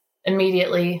learn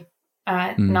immediately,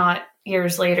 not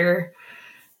years later.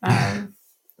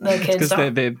 The kids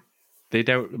they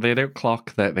don't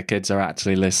clock that the kids are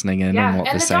actually listening in on what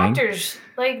they're saying.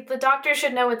 The doctors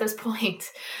should know at this point.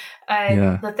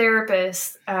 The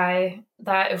therapist,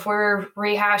 that if we're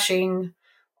rehashing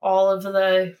all of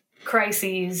the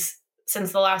crises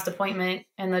since the last appointment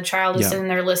and the child is sitting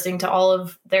there listening to all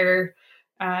of their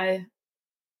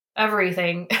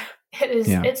everything,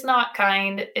 it's not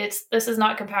kind. This is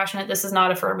not compassionate. This is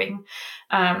not affirming.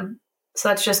 So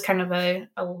that's just kind of a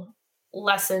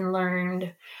lesson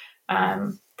learned,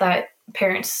 that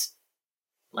parents,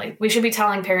 like, we should be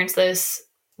telling parents this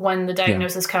when the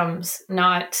diagnosis comes,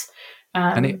 not.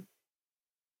 And it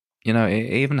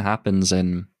even happens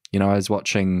in, I was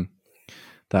watching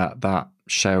that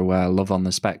show Love on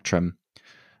the Spectrum,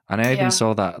 and I even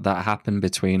saw that happen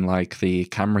between like the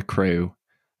camera crew,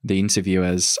 the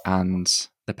interviewers, and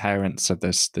the parents of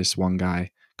this one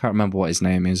guy. Can't remember what his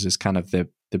name is. Is kind of the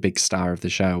big star of the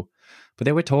show, but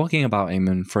they were talking about him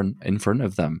in front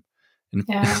of them,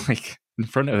 like in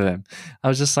front of him. I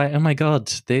was just like, oh my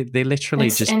god, they literally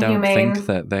it's just inhumane. Don't think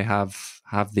that they have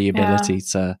the ability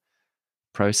to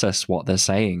process what they're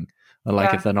saying. Or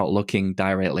like if they're not looking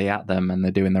directly at them and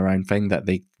they're doing their own thing, that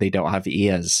they don't have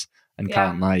ears and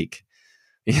can't like,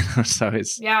 so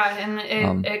it's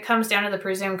and it comes down to the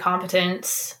presumed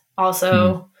competence.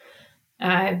 Also,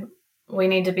 we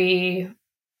need to be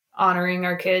honoring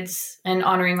our kids and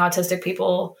honoring autistic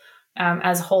people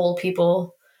as whole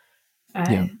people.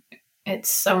 It's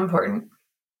so important.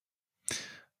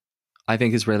 I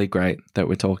think it's really great that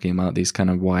we're talking about these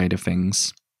kind of wider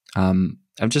things.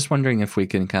 I'm just wondering if we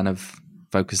can kind of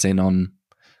focus in on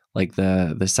like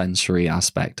the sensory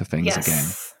aspect of things again.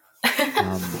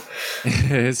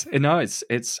 It's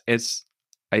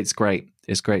great.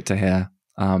 It's great to hear.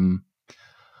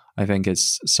 I think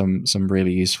it's some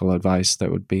really useful advice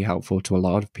that would be helpful to a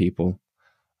lot of people.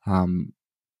 I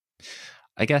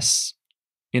guess,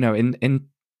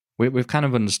 we've kind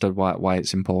of understood why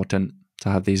it's important to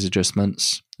have these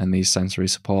adjustments and these sensory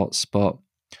supports, but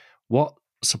what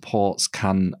supports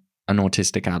can an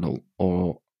autistic adult,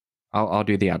 or I'll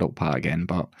do the adult part again,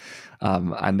 but a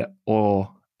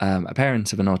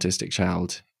parent of an autistic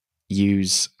child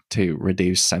use to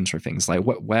reduce sensory things? Like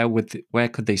where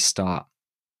could they start?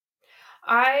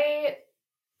 I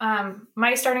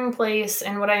my starting place,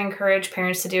 and what I encourage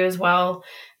parents to do as well,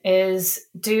 is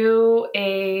do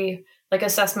a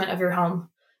assessment of your home.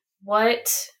 Where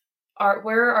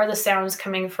are the sounds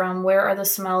coming from? Where are the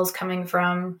smells coming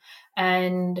from?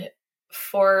 And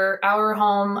for our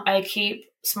home, I keep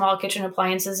small kitchen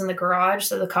appliances in the garage.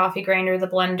 So the coffee grinder, the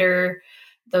blender,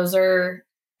 those are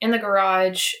in the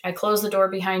garage. I close the door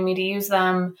behind me to use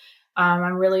them.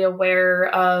 I'm really aware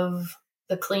of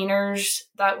the cleaners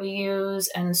that we use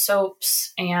and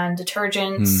soaps and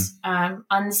detergents,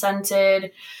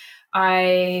 unscented.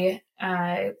 I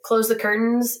close the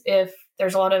curtains if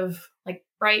there's a lot of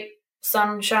bright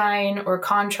sunshine or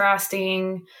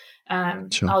contrasting.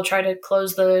 Sure. I'll try to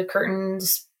close the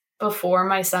curtains before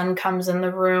my son comes in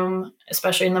the room,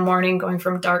 especially in the morning, going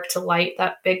from dark to light,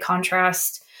 that big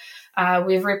contrast.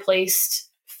 We've replaced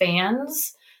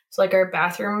fans. So our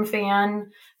bathroom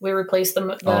fan, we replaced the I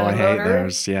motor. hate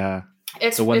those, yeah.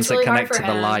 It's the ones really that connect to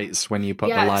him. the lights when you put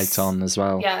the light on as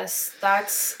well. Yes,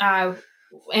 that's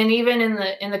and even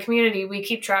in the community, we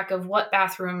keep track of what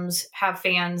bathrooms have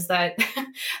fans that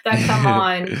that come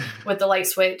on with the light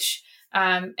switch,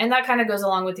 and that kind of goes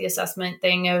along with the assessment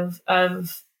thing of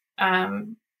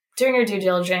doing your due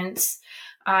diligence.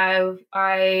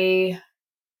 I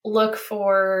look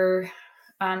for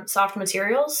soft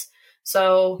materials,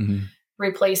 so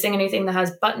replacing anything that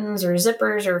has buttons or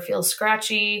zippers or feels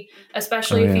scratchy,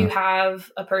 especially if you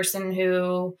have a person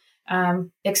who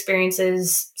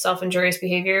experiences self-injurious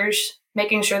behaviors,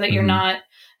 making sure that you're not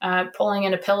pulling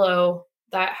in a pillow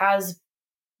that has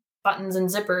buttons and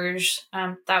zippers,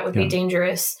 that would be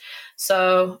dangerous.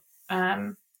 So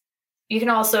you can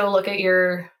also look at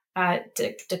your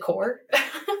decor.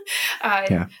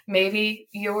 Maybe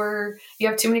you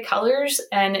have too many colors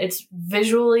and it's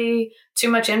visually too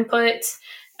much input.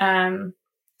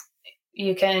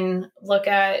 You can look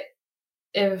at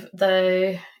if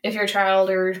your child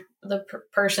or the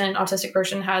autistic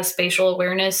person has spatial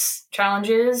awareness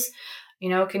challenges.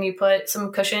 Can you put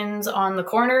some cushions on the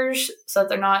corners so that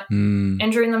they're not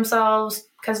injuring themselves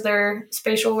because their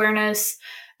spatial awareness?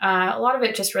 A lot of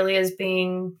it just really is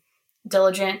being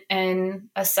diligent and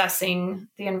assessing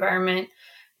the environment.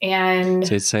 And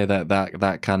so you'd say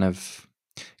that kind of,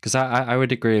 because I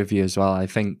would agree with you as well. I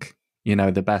think,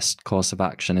 the best course of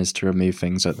action is to remove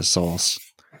things at the source.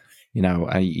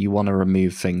 You want to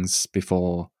remove things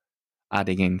before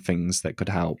adding in things that could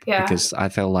help. Because I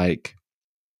feel like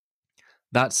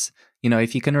that's,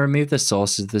 if you can remove the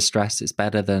sources of the stress, it's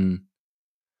better than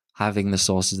having the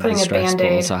sources of the stress,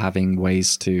 but also having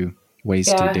ways to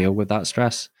deal with that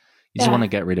stress. You just want to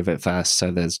get rid of it first,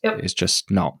 so it's just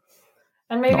not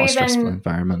a stressful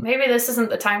environment. Maybe this isn't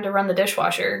the time to run the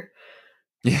dishwasher.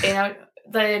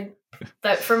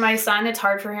 That for my son, it's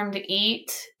hard for him to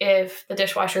eat if the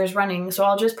dishwasher is running. So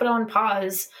I'll just put it on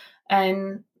pause,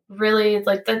 and really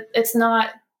it's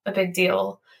not a big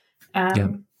deal.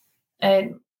 And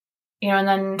then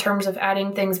in terms of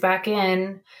adding things back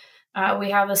in,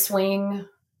 we have a swing,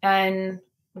 and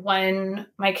when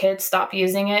my kids stop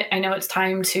using it, I know it's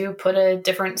time to put a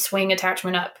different swing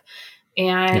attachment up.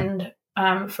 And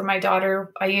for my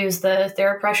daughter, I use the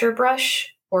TheraPressure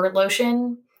brush or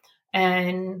lotion,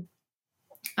 and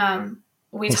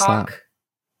What's talk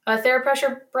that? A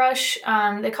TheraPressure brush.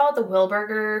 They call it the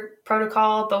Wilberger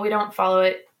protocol, but we don't follow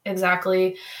it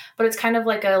exactly. But it's kind of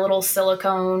like a little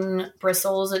silicone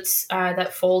bristles. It's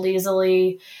that fold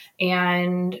easily,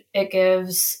 and it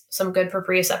gives some good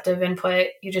proprioceptive input.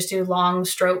 You just do long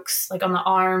strokes, like on the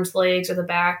arms, legs, or the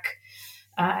back,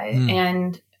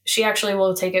 and she actually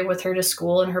will take it with her to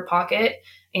school in her pocket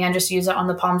and just use it on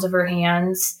the palms of her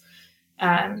hands.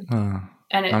 And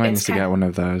I might need to get one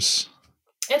of those.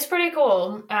 It's pretty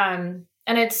cool. And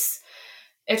it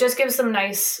just gives some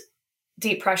nice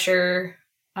deep pressure.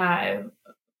 And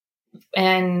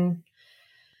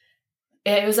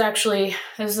it was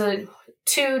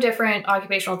two different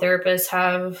occupational therapists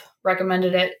have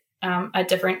recommended it at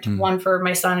different, one for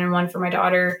my son and one for my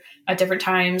daughter at different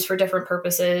times for different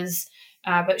purposes.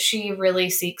 But she really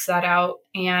seeks that out,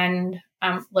 and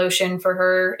lotion for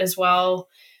her as well.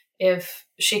 If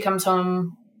she comes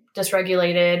home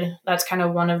dysregulated, that's kind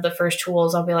of one of the first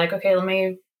tools. I'll be like, okay,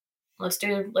 let's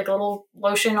do like a little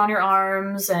lotion on your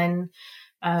arms and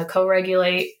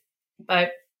co-regulate.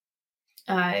 But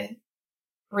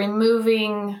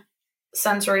removing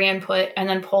sensory input and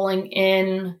then pulling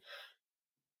in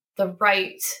the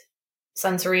right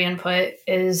sensory input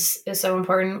is so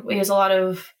important. We use a lot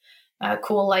of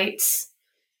cool lights.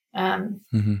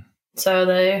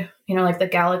 So like the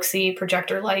Galaxy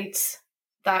projector lights,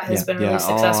 that has been really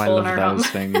successful in our home.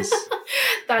 Things.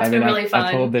 That's been really fun.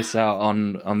 I pulled this out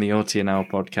on the OTNL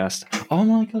podcast. Oh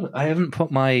my god, I haven't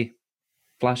put my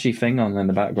flashy thing on in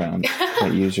the background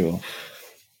like usual.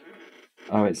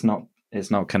 Oh, it's not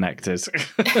connected.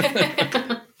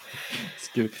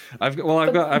 I've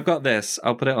got this.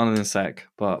 I'll put it on in a sec,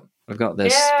 but I've got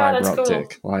this fiber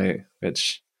optic light,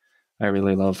 which I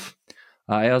really love.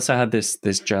 I also had this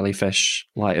jellyfish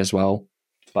light as well,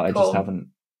 but I just haven't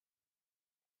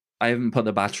put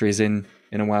the batteries in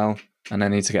a while, and I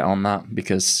need to get on that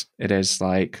because it is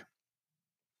like,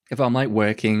 if I'm like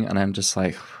working and I'm just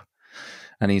like,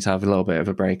 I need to have a little bit of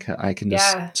a break, I can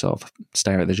just sort of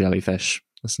stare at the jellyfish,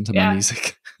 listen to my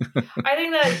music. I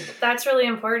think that's really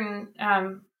important.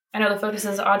 I know the focus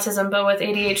is autism, but with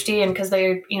ADHD, and because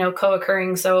they're,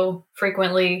 co-occurring so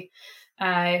frequently,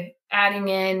 adding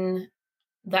in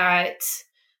that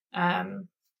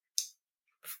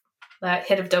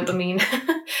hit of dopamine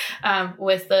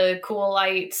with the cool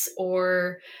lights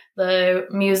or the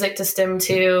music to stim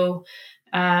to.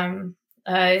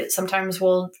 Sometimes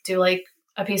we'll do like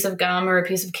a piece of gum or a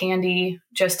piece of candy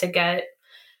just to get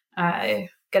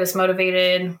us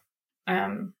motivated.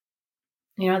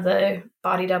 The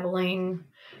body doubling.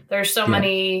 There's so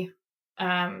many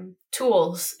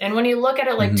tools, and when you look at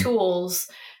it like tools,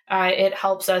 it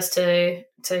helps us to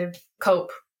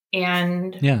cope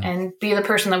and be the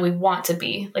person that we want to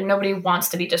be. Like, nobody wants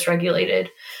to be dysregulated.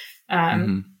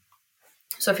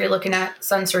 So if you're looking at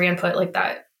sensory input like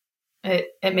that,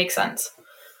 it makes sense.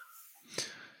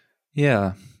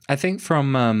 Yeah, I think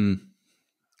from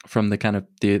the kind of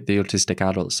the autistic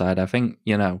adult side, I think,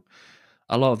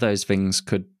 a lot of those things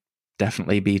could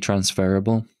definitely be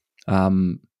transferable.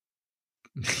 Whether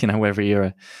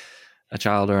you're a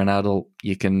child or an adult,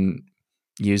 you can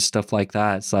use stuff like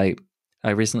that. It's like,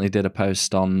 I recently did a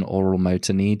post on oral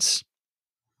motor needs,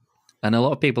 and a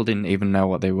lot of people didn't even know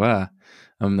what they were,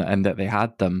 and that they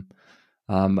had them.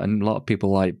 And a lot of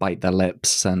people like bite their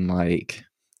lips and like,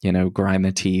 grind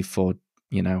their teeth or,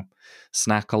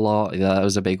 snack a lot. That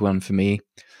was a big one for me.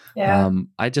 Yeah.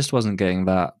 I just wasn't getting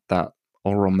that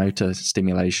oral motor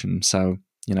stimulation. So,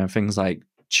 things like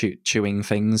chewing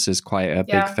things is quite a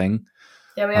big thing.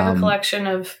 Yeah, we have a collection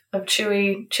of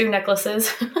chew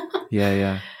necklaces.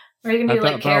 Yeah. Or you can do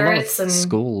like carrots and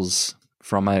schools,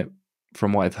 from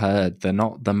what I've heard, they're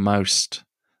not the most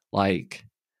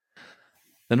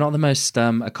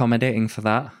accommodating for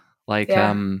that. Like,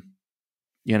 they're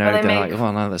like,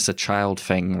 oh no, that's a child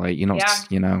thing. Like, you're not,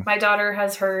 My daughter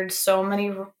has heard so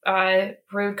many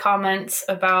rude comments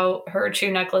about her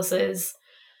chew necklaces,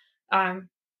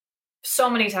 so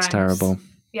many times. It's terrible.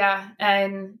 Yeah,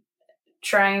 and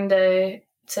trying to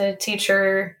teach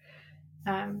her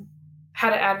how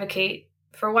to advocate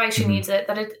for why she needs it.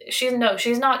 That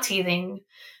she's not teething,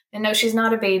 and no, she's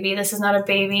not a baby. This is not a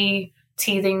baby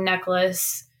teething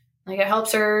necklace. Like, it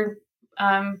helps her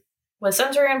with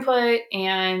sensory input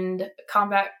and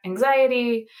combat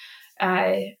anxiety.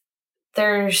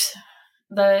 There's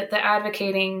the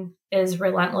advocating is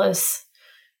relentless,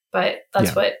 but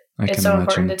that's what it's so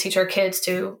important to teach our kids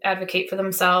to advocate for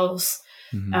themselves.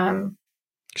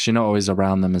 Because you're not always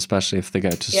around them, especially if they go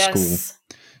to school.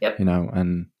 Yep.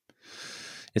 And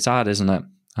it's hard, isn't it?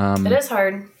 It is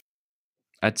hard.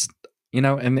 It's,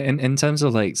 in terms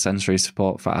of like sensory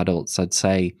support for adults, I'd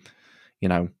say,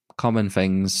 common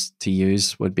things to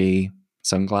use would be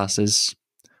sunglasses,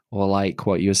 or like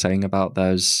what you were saying about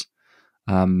those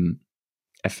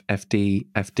FD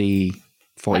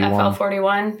 41,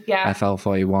 FL41,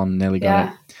 FL41, nearly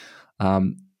got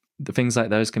it. The things like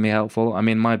those can be helpful. I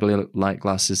mean, my blue light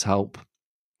glasses help.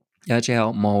 They actually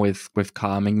help more with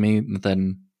calming me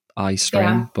than eye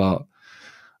strain, but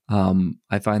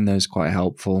I find those quite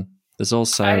helpful. There's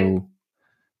also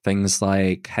things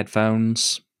like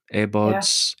headphones,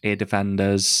 earbuds, ear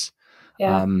defenders,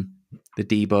 the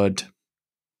D-bud,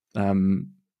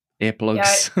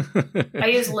 earplugs. I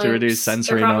use loops to reduce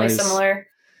sensory They're probably noise. Similar.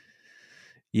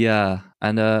 Yeah,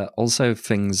 and also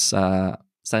things,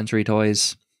 sensory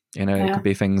toys. It could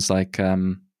be things like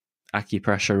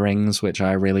acupressure rings, which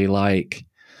I really like,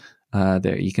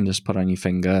 that you can just put on your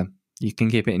finger. You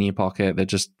can keep it in your pocket. They're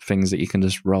just things that you can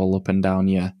just roll up and down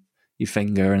your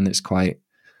finger, and it's quite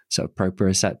sort of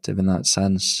proprioceptive in that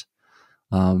sense.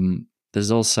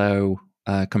 There's also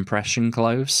compression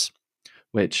clothes,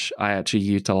 which I actually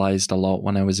utilized a lot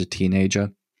when I was a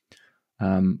teenager.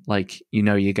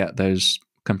 You get those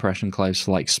compression clothes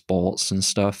for like sports and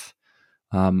stuff.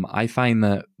 I find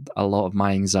that a lot of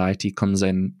my anxiety comes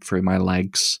in through my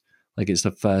legs. Like, it's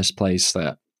the first place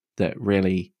that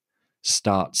really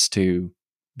starts to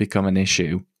become an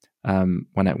issue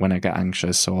when I get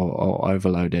anxious or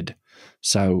overloaded.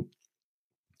 So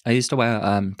I used to wear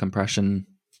compression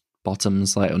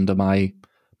bottoms like under my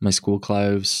school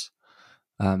clothes.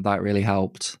 That really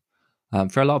helped.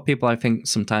 For a lot of people, I think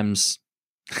sometimes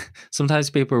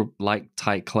people like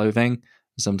tight clothing.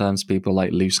 Sometimes people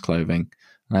like loose clothing,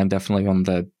 and I'm definitely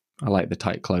I like the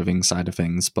tight clothing side of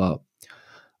things. But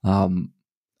I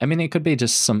mean, it could be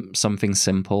just something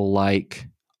simple like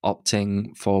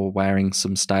opting for wearing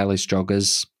some stylish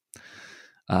joggers,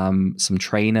 some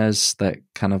trainers that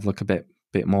kind of look a bit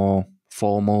more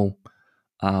formal,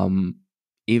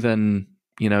 even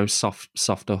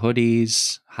softer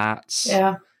hoodies, hats.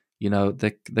 Yeah.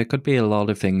 There could be a lot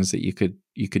of things that you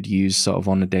could use sort of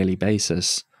on a daily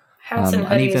basis. Hats and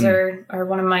hoodies are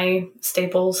one of my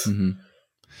staples. Mm-hmm.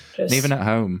 And even at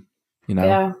home,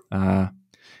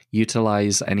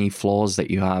 utilize any floors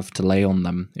that you have to lay on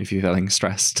them if you're feeling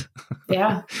stressed.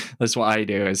 Yeah. That's what I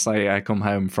do. It's like I come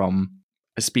home from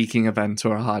a speaking event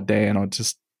or a hard day and I'll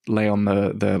just lay on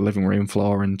the living room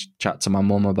floor and chat to my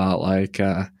mum about like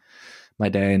my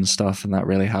day and stuff, and that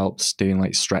really helps, doing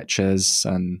like stretches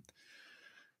and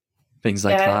things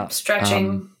like that.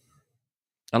 Stretching.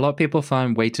 A lot of people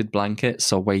find weighted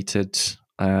blankets or weighted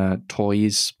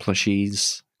toys,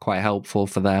 plushies, quite helpful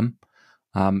for them.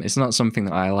 It's not something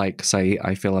that I like because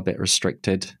I feel a bit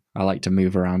restricted. I like to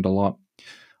move around a lot.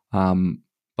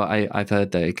 But I've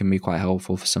heard that it can be quite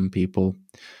helpful for some people.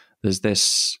 There's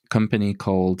this company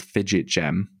called Fidget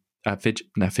Gem.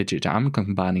 Fidget Gem. I'm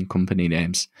combining company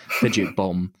names. Fidget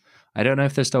Bum. I don't know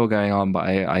if they're still going on, but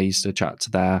I used to chat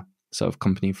to their sort of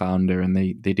company founder, and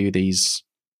they do these.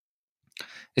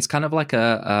 It's kind of like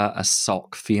a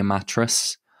sock for your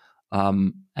mattress,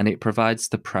 and it provides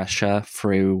the pressure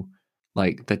through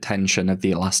like the tension of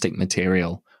the elastic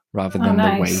material rather than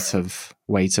the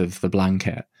weight of the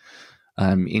blanket.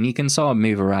 And you can sort of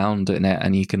move around in it,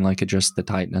 and you can like adjust the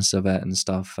tightness of it and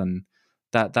stuff. And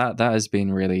that has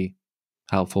been really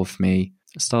helpful for me.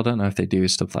 Still don't know if they do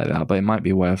stuff like that, but it might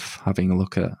be worth having a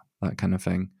look at that kind of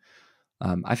thing.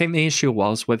 I think the issue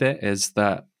was with it is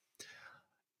that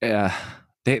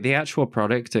the actual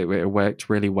product, it worked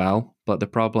really well, but the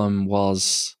problem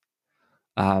was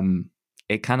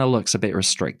it kind of looks a bit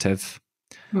restrictive.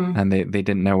 And they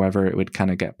didn't know whether it would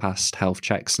kind of get past health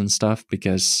checks and stuff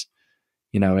because,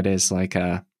 it is like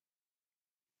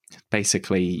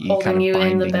basically you holding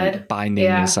kind of binding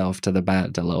yourself to the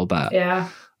bed a little bit. Yeah.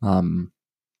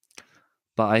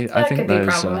 But I think could be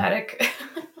problematic.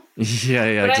 Yeah,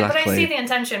 exactly. But I see the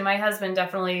intention. My husband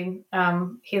definitely,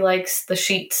 he likes the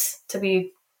sheets to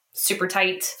be super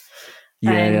tight.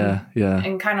 Yeah.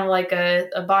 And kind of like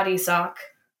a body sock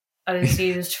that is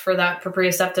used for that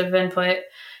proprioceptive input.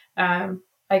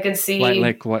 I could see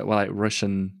like what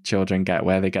Russian children get,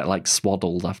 where they get like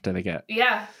swaddled after they get.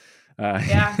 Yeah.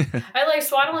 I like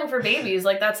swaddling for babies.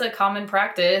 Like that's a common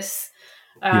practice.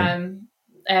 And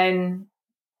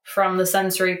from the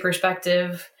sensory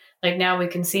perspective, like now we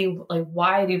can see like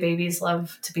why do babies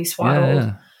love to be swaddled?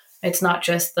 Yeah. It's not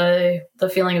just the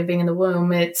feeling of being in the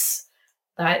womb, it's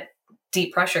that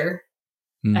deep pressure.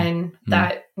 And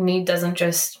that need doesn't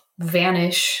just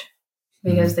vanish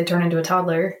because they turn into a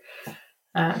toddler.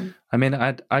 I mean,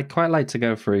 I'd quite like to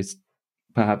go through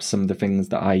perhaps some of the things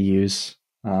that I use.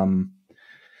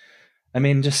 I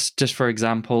mean, just for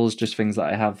examples, just things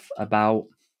that I have about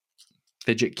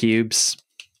fidget cubes,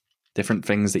 different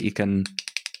things that you can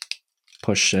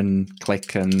push and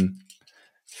click and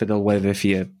fiddle with if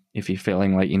you're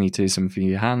feeling like you need to do something for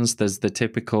your hands. There's the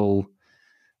typical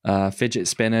fidget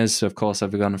spinners. Of course,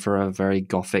 I've gone for a very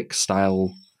gothic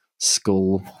style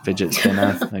skull fidget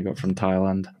spinner I got from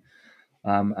Thailand.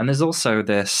 And there's also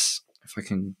this,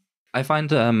 I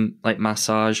find like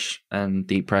massage and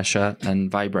deep pressure and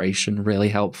vibration really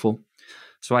helpful.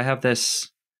 So I have this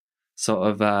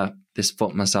sort of this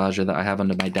foot massager that I have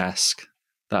under my desk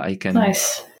that I can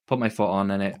put my foot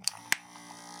on, and it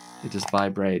just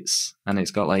vibrates, and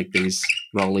it's got like these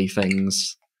rolly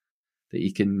things that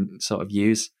you can sort of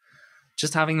use.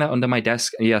 Just having that under my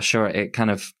desk, yeah, sure, it kind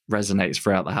of resonates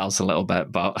throughout the house a little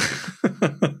bit, but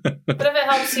but if it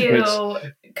helps you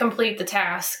complete the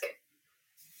task,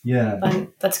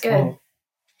 then that's good.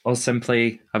 Or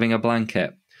simply having a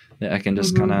blanket that I can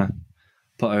just kind of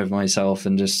put over myself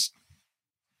and just,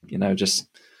 just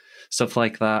stuff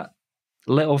like that.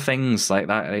 Little things like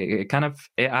that, it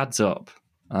adds up.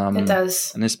 It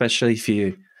does. And especially if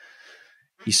you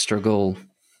struggle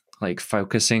like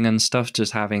focusing and stuff,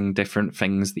 just having different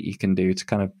things that you can do to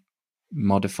kind of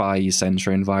modify your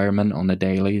sensory environment on a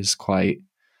daily is quite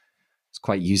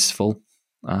useful.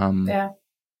 Yeah.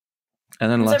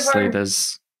 And then lastly,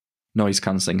 there's noise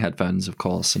cancelling headphones, of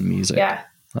course, and music. Yeah.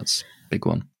 That's a big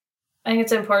one. I think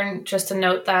it's important just to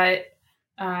note that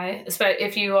especially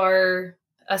if you are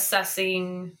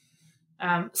assessing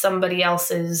somebody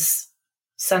else's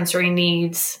sensory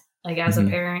needs, like as a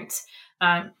parent,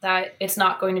 that it's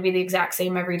not going to be the exact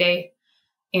same every day.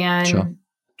 And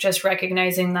just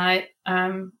recognizing that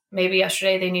maybe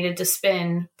yesterday they needed to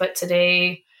spin, but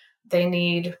today they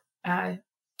need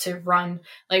to run.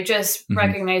 Like just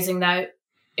recognizing that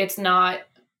it's not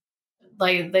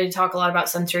like they talk a lot about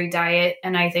sensory diet.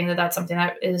 And I think that that's something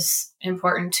that is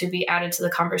important to be added to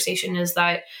the conversation, is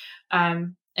that,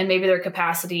 and maybe their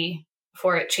capacity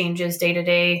for it changes day to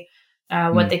day.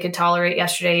 What they could tolerate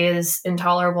yesterday is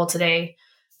intolerable today.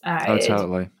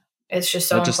 Totally. It's just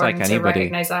so just important like to anybody.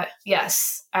 recognize that.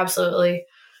 Yes, absolutely.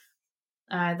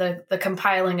 The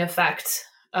compiling effect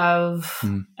of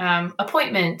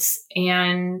appointments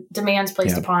and demands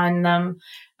placed upon them,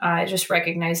 just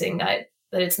recognizing that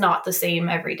it's not the same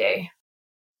every day.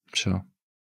 Sure.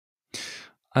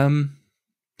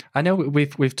 I know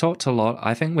we've talked a lot.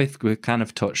 I think we've kind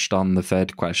of touched on the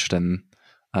third question,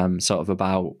 sort of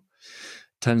about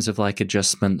terms of like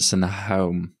adjustments in the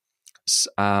home.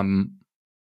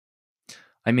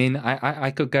 I mean, I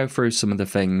could go through some of the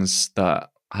things that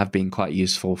have been quite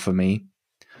useful for me.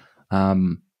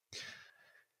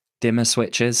 Dimmer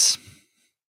switches,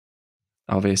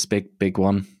 obvious big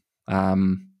one.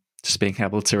 Just being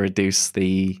able to reduce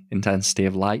the intensity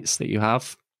of lights that you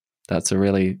have. That's a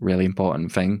really, really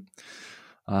important thing.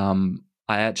 I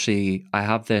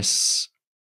have this,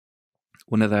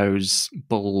 one of those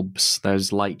bulbs,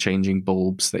 those light changing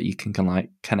bulbs that you can like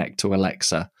connect to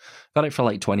Alexa. Got it for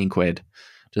like 20 quid.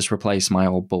 Just replace my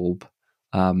old bulb.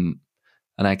 And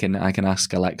I can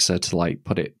ask Alexa to like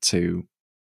put it to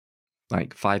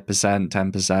like 5%,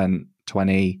 10%,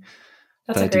 20,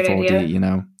 That's 30, a great 40, idea. you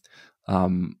know.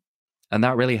 And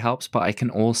that really helps, but I can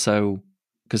also,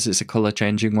 because it's a color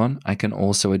changing one, I can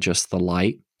also adjust the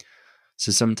light.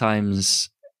 So sometimes,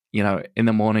 you know, in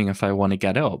the morning, if I want to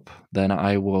get up, then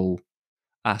I will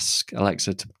ask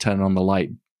Alexa to turn on the light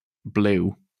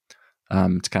blue,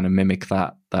 to kind of mimic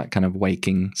that kind of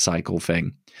waking cycle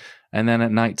thing. And then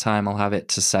at nighttime, I'll have it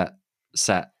to set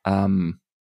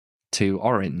to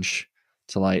orange,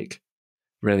 to like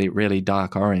really, really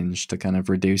dark orange, to kind of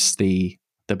reduce the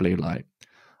blue light.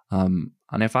 And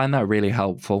I find that really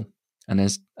helpful, and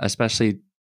is especially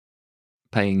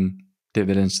paying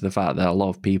dividends to the fact that a lot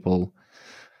of people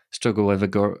struggle with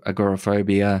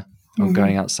agoraphobia or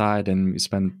going outside, and we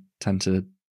tend to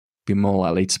be more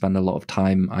likely to spend a lot of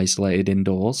time isolated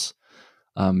indoors.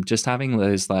 Just having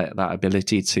those that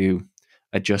ability to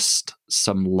adjust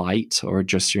some light or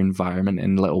adjust your environment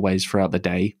in little ways throughout the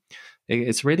day,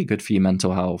 it's really good for your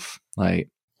mental health. Like,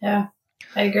 yeah,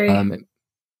 I agree.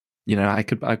 You know, I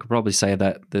could probably say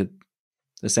that the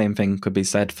same thing could be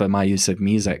said for my use of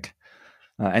music.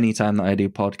 Anytime that I do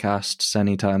podcasts,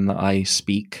 anytime that I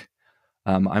speak,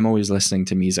 I'm always listening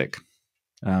to music,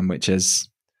 which is,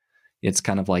 it's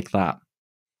kind of like that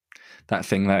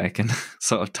thing that I can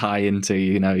sort of tie into,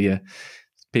 you know,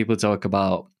 people talk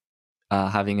about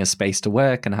having a space to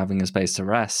work and having a space to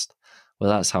rest.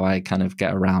 Well, that's how I kind of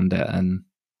get around it and,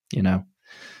 you know,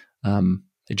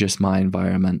 adjust my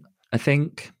environment. I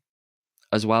think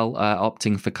as well,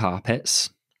 opting for carpets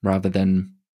rather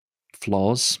than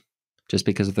floors, just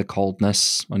because of the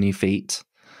coldness on your feet,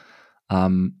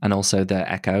 and also the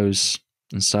echoes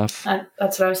and stuff.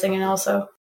 That's what I was thinking also.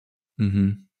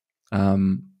 I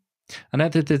know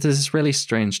that there's this really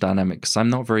strange dynamic, because I'm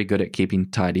not very good at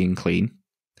keeping tidy and clean,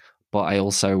 but I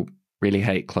also really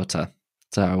hate clutter.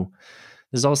 So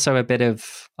there's also a bit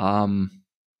of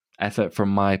effort from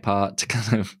my part to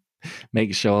kind of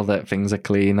make sure that things are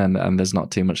clean and there's not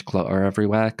too much clutter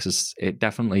everywhere, because it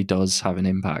definitely does have an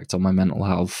impact on my mental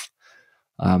health,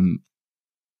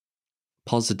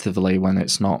 positively when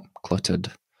it's not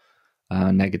cluttered,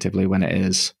 negatively when it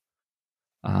is.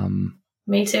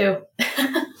 Me too.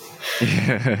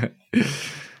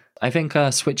 I think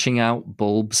switching out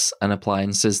bulbs and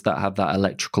appliances that have that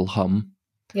electrical hum.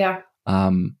 Yeah.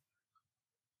 Clocks,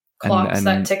 and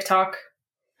that TikTok.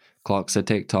 Clocks at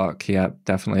TikTok, yeah,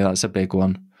 definitely. That's a big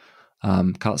one.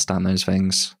 Can't stand those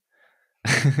things.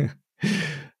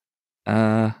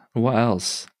 What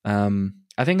else?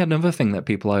 I think another thing that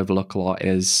people overlook a lot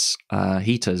is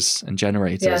heaters and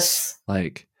generators. Yes.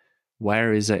 Like,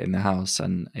 where is it in the house,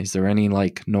 and is there any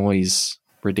like noise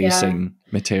reducing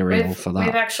material for that?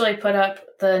 We've actually put up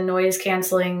the noise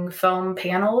canceling foam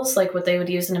panels, like what they would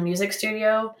use in a music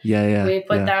studio. Yeah. We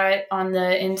put that on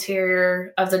the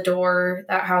interior of the door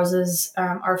that houses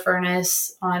our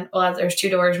furnace. There's two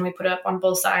doors, and we put it up on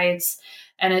both sides,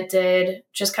 and it did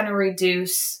just kind of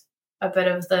reduce a bit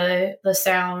of the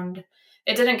sound.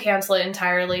 It didn't cancel it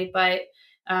entirely, but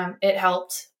it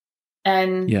helped.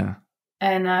 And Yeah.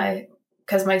 And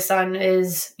because my son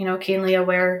is, keenly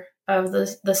aware of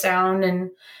the sound,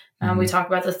 and we talk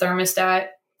about the thermostat.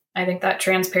 I think that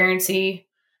transparency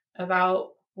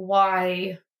about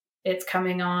why it's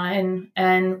coming on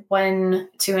and when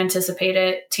to anticipate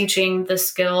it, teaching the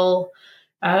skill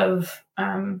of,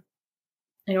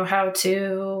 how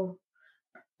to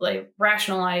like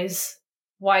rationalize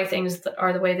why things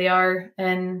are the way they are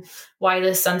and why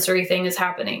this sensory thing is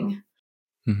happening.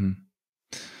 Mm-hmm.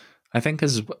 I think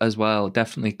as well,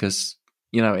 definitely, because,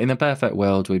 in a perfect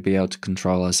world, we'd be able to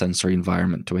control our sensory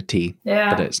environment to a T. Yeah.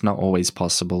 But it's not always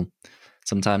possible.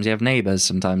 Sometimes you have neighbors.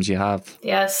 Sometimes you have,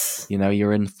 yes,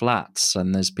 you're in flats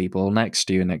and there's people next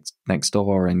to you, next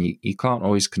door, and you can't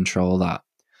always control that.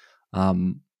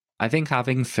 I think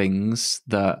having things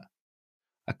that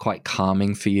are quite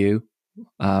calming for you,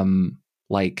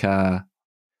 like a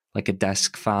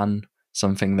desk fan,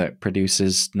 something that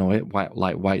produces noise,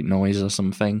 like white noise or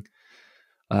something,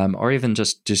 or even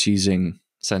just using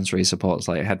sensory supports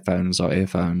like headphones or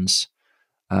earphones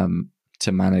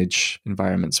to manage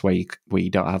environments where you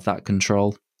don't have that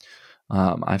control.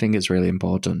 I think it's really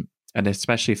important, and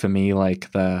especially for me,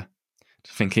 like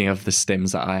thinking of the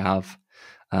stims that I have,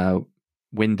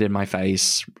 wind in my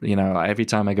face. Every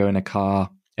time I go in a car,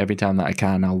 every time that I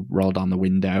can, I'll roll down the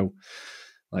window,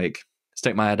 like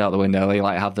stick my head out the window,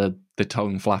 like have the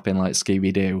tongue flapping like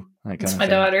Scooby Doo. That's my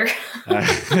daughter.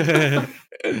 I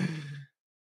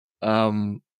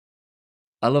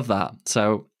love that.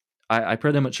 So I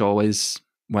pretty much always,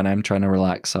 when I'm trying to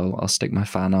relax, I'll stick my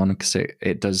fan on because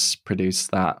it does produce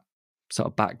that sort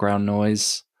of background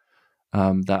noise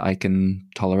that I can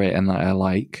tolerate and that I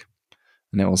like.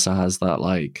 And it also has that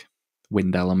like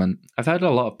wind element. I've heard a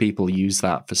lot of people use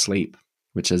that for sleep,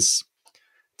 which is,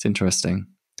 it's interesting.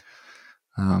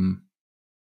 You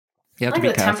have to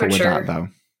be careful with that though.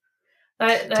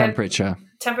 That temperature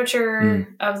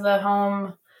of the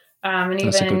home, and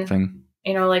that's even a good thing.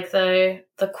 Like the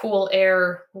cool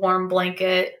air, warm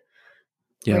blanket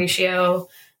ratio.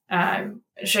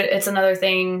 It's another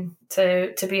thing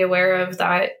to be aware of,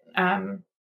 that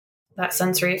that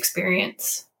sensory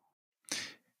experience.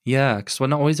 Yeah, because we're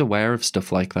not always aware of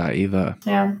stuff like that either.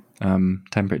 Yeah.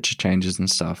 Temperature changes and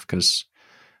stuff, because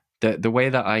the way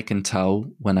that I can tell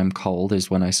when I'm cold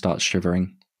is when I start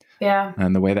shivering. Yeah.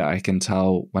 And the way that I can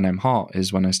tell when I'm hot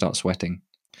is when I start sweating.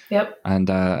 Yep. And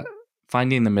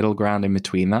finding the middle ground in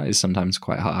between that is sometimes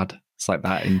quite hard. It's like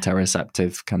that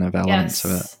interoceptive kind of element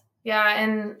to it. Yeah,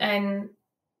 and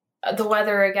the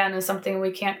weather, again, is something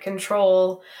we can't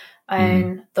control.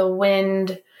 And the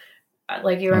wind,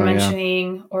 like you were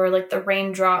mentioning, or like the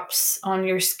raindrops on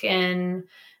your skin,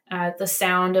 the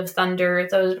sound of thunder.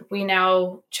 Those, we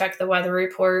now check the weather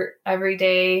report every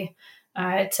day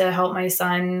to help my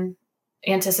son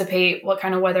anticipate what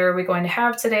kind of weather are we going to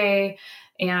have today,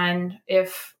 and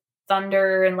if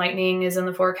thunder and lightning is in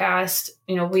the forecast,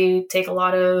 we take a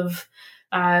lot of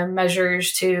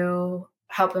measures to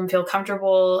help him feel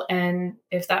comfortable. And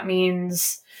if that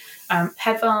means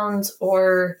headphones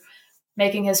or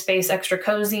making his space extra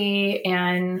cozy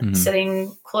and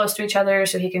sitting close to each other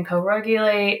so he can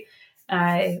co-regulate,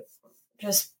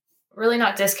 just really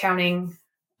not discounting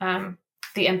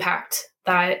the impact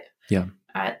that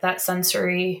that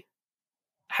sensory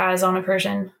has on a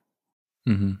person.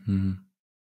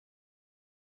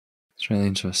 It's really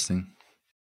interesting.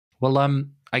 Well,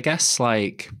 I guess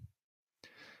a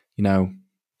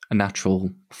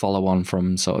natural follow-on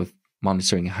from sort of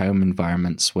monitoring home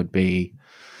environments would be,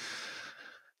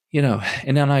 in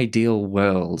an ideal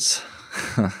world,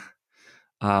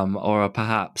 or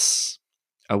perhaps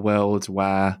a world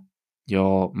where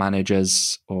your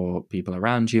managers or people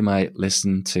around you might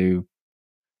listen to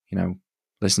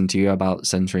you about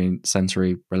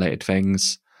sensory related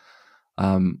things.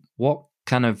 What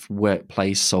kind of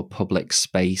workplace or public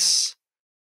space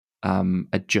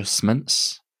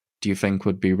adjustments do you think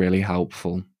would be really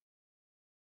helpful?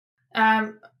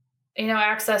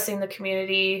 Accessing the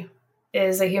community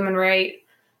is a human right.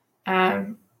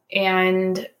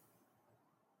 And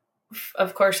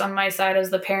of course, on my side as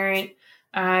the parent,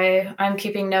 I'm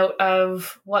keeping note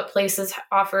of what places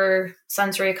offer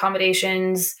sensory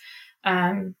accommodations.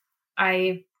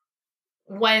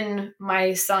 When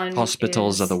my son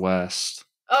Hospitals are the worst.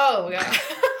 Oh, yeah.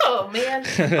 Oh, man.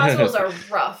 Hospitals are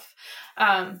rough.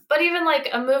 But even like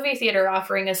a movie theater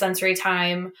offering a sensory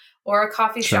time, or a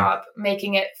coffee shop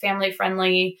making it family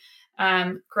friendly.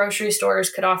 Grocery stores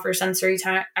could offer sensory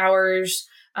hours.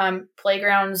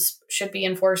 Playgrounds should be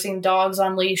enforcing dogs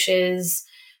on leashes.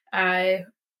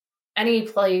 Any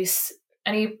place,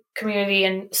 any community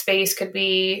and space could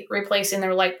be replacing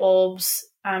their light bulbs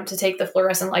to take the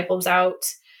fluorescent light bulbs out.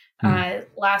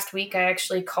 Last week, I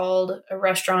actually called a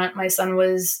restaurant. My son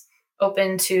was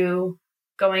open to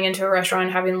going into a restaurant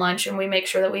and having lunch, and we make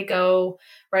sure that we go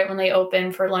right when they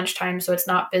open for lunchtime so it's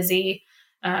not busy.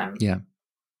 But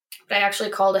I actually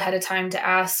called ahead of time to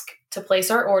ask to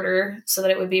place our order so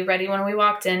that it would be ready when we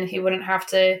walked in. He wouldn't have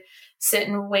to sit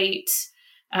and wait.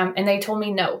 And they told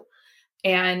me no.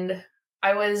 And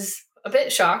I was a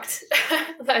bit shocked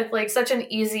that like such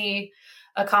an easy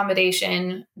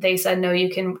accommodation. They said, no, you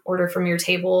can order from your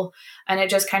table. And it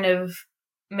just kind of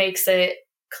makes it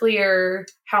clear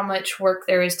how much work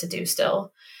there is to do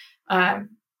still. But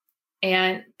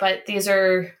these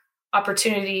are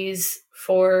opportunities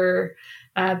for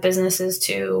businesses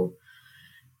to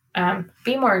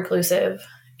be more inclusive,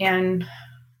 and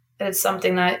it's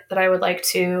something that I would like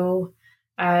to.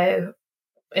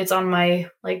 It's on my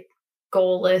like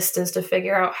goal list, is to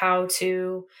figure out how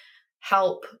to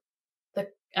help the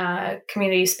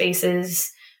community spaces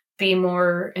be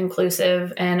more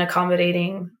inclusive and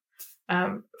accommodating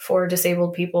for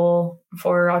disabled people,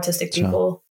 for autistic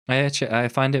people. I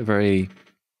find it very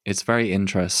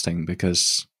interesting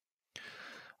because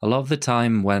a lot of the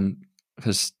time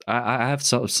because I have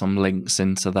sort of some links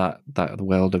into that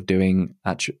world of doing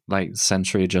like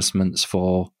sensory adjustments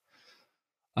for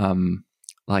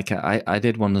like I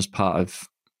did one as part of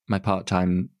my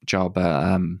part-time job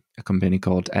at a company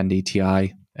called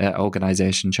NDTI,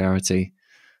 organization charity,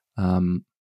 and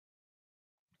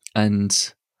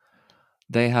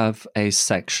they have a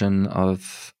section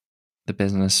of the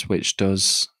business which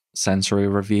does sensory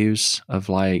reviews of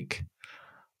like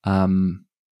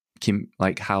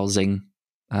housing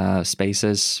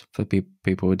spaces for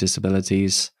people with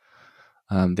disabilities.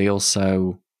 They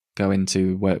also go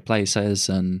into workplaces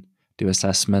and do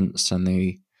assessments, and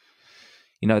they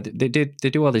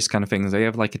do all these kind of things. They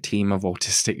have like a team of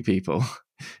autistic people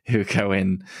who go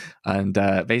in and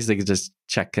basically just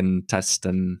check and test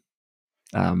and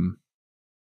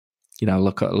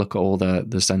look at all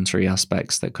the sensory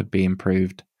aspects that could be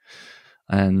improved.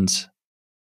 And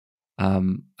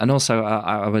also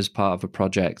I was part of a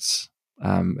project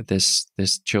this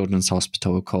children's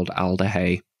hospital called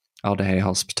Alderhay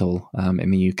Hospital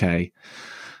in the UK.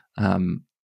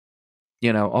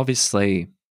 Obviously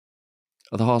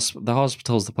the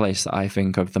hospital's the place that I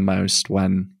think of the most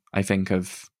when I think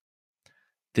of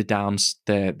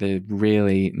the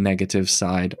really negative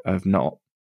side of not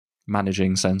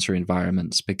managing sensory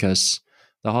environments, because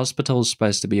the hospital is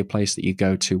supposed to be a place that you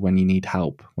go to when you need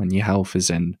help, when your health is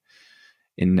in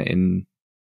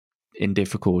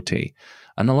difficulty.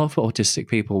 And a lot of autistic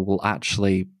people will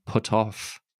actually put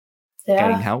off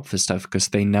getting help for stuff because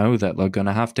they know that they're going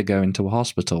to have to go into a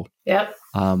hospital. Yep.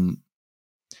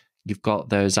 You've got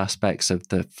those aspects of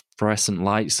the fluorescent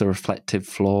lights, the reflective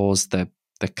floors, the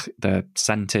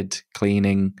scented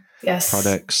cleaning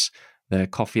products, the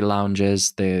coffee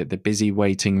lounges, the busy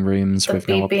waiting rooms with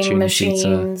no opportunity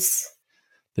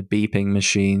the beeping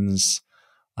machines,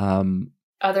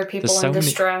 other people in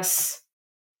distress.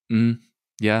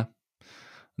 Yeah,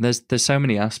 there's so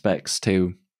many aspects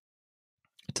to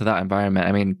that environment.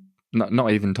 I mean,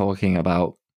 not even talking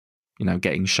about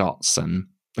getting shots and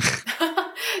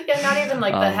not even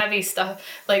like the heavy stuff.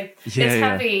 Like it's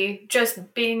heavy.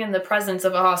 Just being in the presence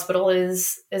of a hospital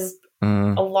is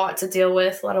a lot to deal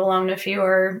with, let alone if you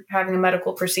are having a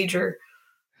medical procedure.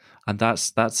 And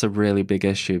that's a really big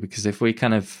issue, because if we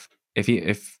kind of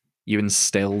if you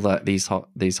instill that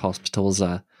these hospitals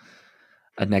are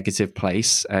a negative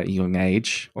place at a young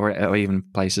age, or even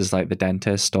places like the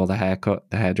dentist or the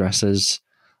hairdressers,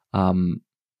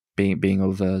 being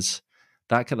others,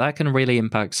 that can really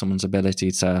impact someone's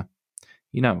ability to,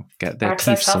 get their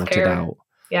teeth sorted out,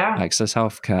 access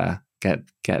healthcare, get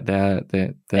their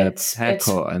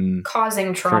haircut, and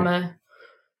causing trauma.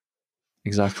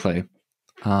 Exactly.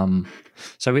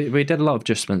 So we did a lot of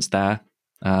adjustments there.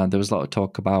 There was a lot of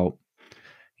talk about,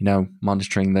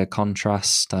 monitoring the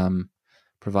contrast,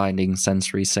 providing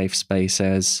sensory safe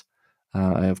spaces,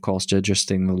 of course,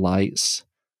 adjusting the lights,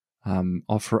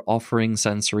 offering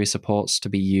sensory supports to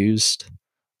be used,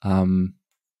 for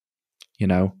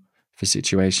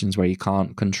situations where you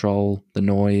can't control the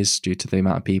noise due to the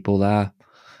amount of people there.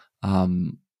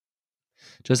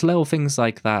 Just little things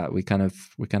like that. We kind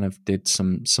of did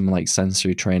some like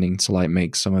sensory training to like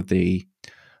make some of the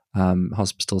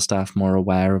hospital staff more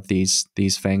aware of these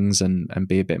things and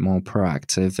be a bit more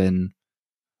proactive in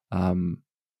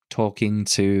talking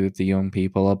to the young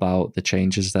people about the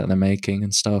changes that they're making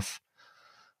and stuff.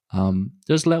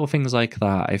 There's little things like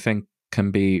that I think can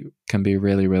be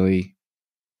really, really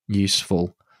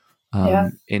useful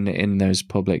in those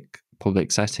public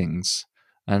settings.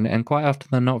 And quite often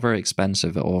they're not very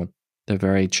expensive at all. They're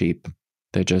very cheap.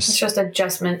 It's just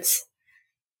adjustments.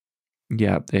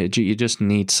 Yeah, you just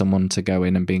need someone to go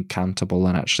in and be accountable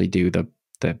and actually do the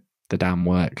damn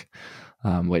work,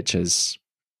 which is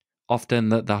often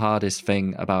the hardest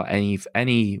thing about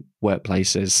any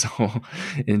workplaces or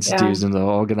institutions or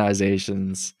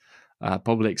organizations,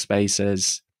 public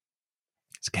spaces.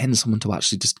 It's getting someone to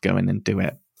actually just go in and do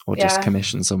it, or just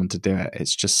commission someone to do it.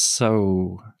 It's just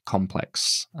so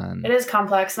complex. And it is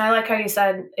complex. And I like how you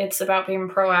said it's about being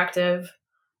proactive.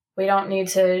 We don't need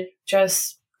to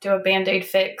just do a Band-Aid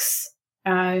fix.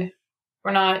 We're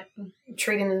not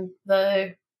treating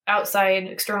the outside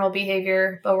external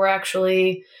behavior, but we're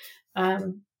actually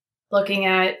looking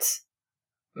at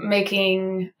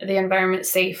making the environment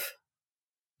safe.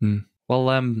 Well,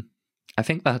 I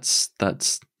think that's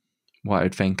what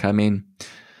I'd think. I mean,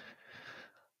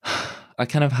 I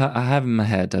kind of I have in my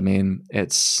head. I mean,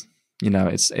 it's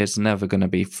it's never going to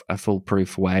be a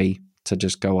foolproof way to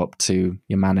just go up to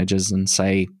your managers and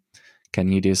say,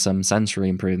 "Can you do some sensory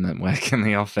improvement work in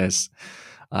the office?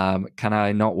 Can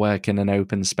I not work in an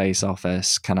open space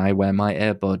office? Can I wear my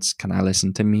earbuds? Can I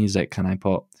listen to music? Can I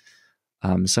put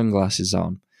sunglasses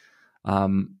on?"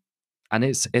 And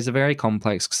it's very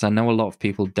complex because I know a lot of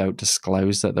people don't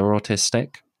disclose that they're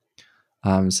autistic.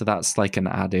 So that's like an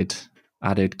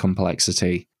added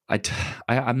complexity.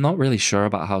 I'm not really sure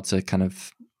about how to kind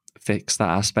of fix that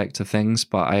aspect of things,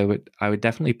 but I would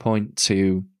definitely point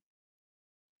you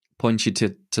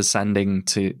to sending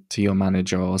to your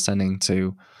manager or sending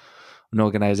to an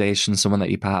organization, someone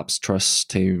that you perhaps trust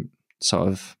to sort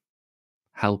of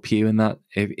help you in that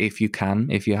if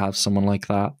you have someone like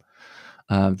that.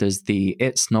 There's the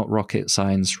It's Not Rocket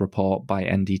Science report by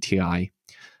NDTI,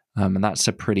 and that's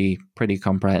a pretty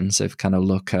comprehensive kind of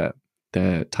look at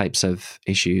the types of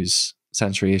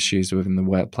sensory issues within the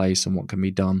workplace and what can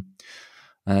be done.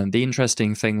 And the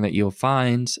interesting thing that you'll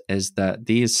find is that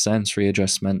these sensory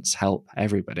adjustments help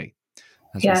everybody.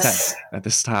 As we said at the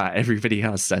start, everybody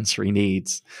has sensory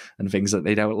needs and things that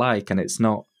they don't like, and it's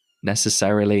not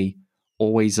necessarily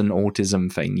always an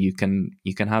autism thing. You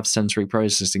can have sensory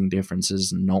processing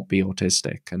differences and not be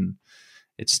autistic, and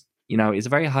it's it's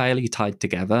very highly tied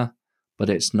together, but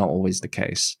it's not always the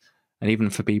case. And even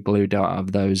for people who don't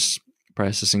have those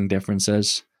processing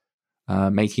differences,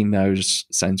 making those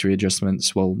sensory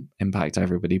adjustments will impact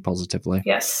everybody positively.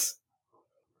 Yes.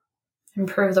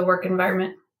 Improve the work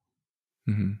environment.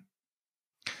 Mm-hmm.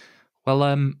 Well,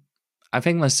 I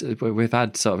think we've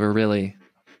had sort of a really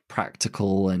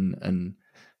practical and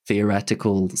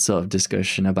theoretical sort of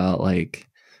discussion about like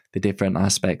the different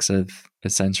aspects of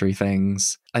sensory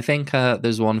things. I think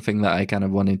there's one thing that I kind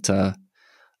of wanted to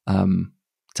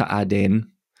add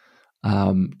in,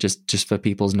 just for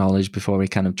people's knowledge before we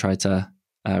kind of try to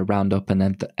round up and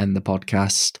end the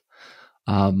podcast.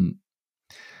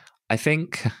 I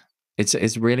think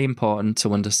it's really important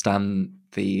to understand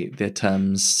the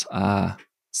terms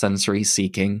sensory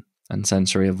seeking and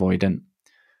sensory avoidant,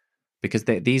 because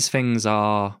these things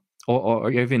are,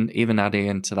 or even adding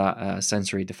into that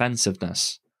sensory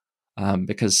defensiveness,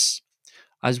 because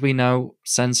as we know,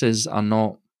 senses are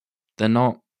not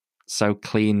so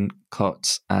clean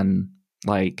cut, and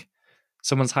like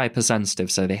someone's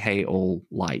hypersensitive, so they hate all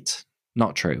light.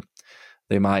 Not true.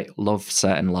 They might love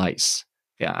certain lights,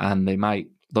 and they might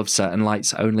love certain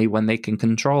lights only when they can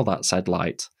control that said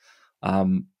light.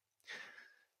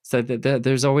 So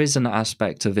there's always an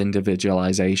aspect of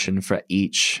individualization for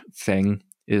each thing.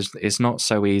 It's not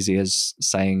so easy as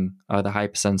saying, oh, they're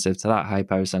hypersensitive to that,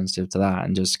 hyposensitive to that,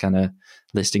 and just kind of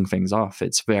listing things off.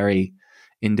 It's very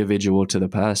individual to the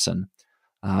person.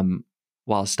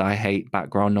 Whilst I hate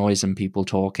background noise and people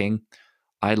talking,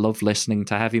 I love listening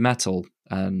to heavy metal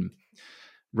and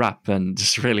rap and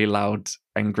just really loud,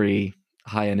 angry,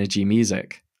 high energy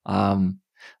music. And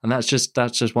that's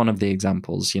just one of the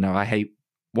examples. I hate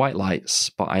white lights,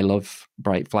 but I love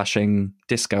bright flashing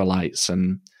disco lights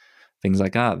and things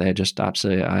like that. They're just I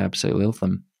absolutely love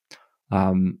them.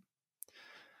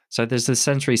 So there's the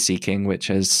sensory seeking,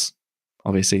 which is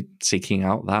obviously seeking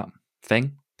out that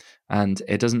thing. And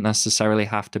it doesn't necessarily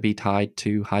have to be tied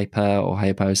to hyper or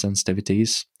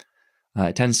hyposensitivities.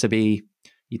 It tends to be,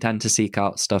 you tend to seek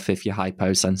out stuff if you're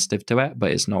hyposensitive to it,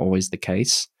 but it's not always the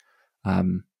case.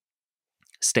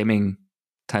 Stimming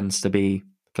tends to be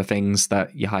for things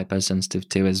that you're hypersensitive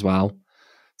to as well.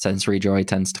 Sensory joy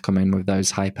tends to come in with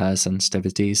those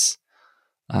hypersensitivities.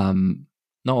 Not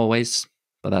always,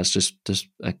 but that's just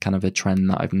a kind of a trend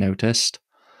that I've noticed.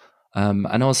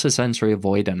 And also sensory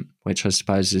avoidant, which I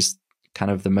suppose is kind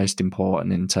of the most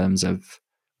important in terms of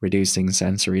reducing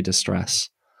sensory distress.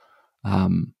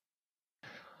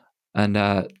 And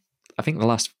I think the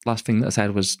last thing that I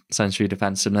said was sensory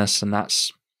defensiveness, and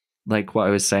that's like what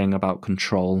I was saying about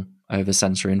control over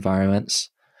sensory environments.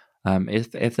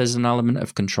 If there's an element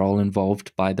of control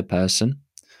involved by the person,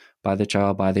 by the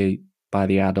child, by the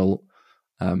adult,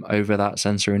 over that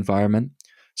sensory environment,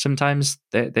 sometimes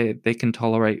they can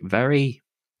tolerate very,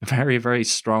 very, very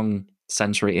strong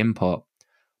sensory input,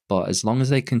 but as long as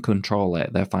they can control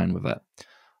it, they're fine with it.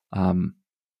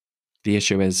 The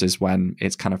issue is when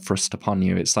it's kind of thrust upon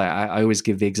you. It's like I always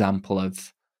give the example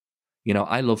of,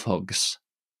 I love hugs,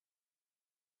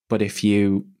 but if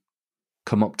you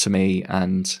come up to me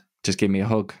and just give me a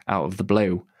hug out of the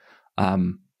blue,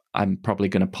 I'm probably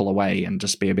going to pull away and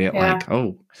just be a bit like,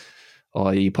 oh,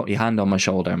 or you put your hand on my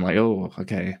shoulder. I'm like, oh,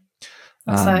 okay.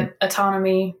 That's that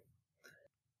autonomy.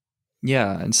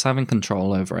 Yeah, and it's having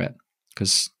control over it,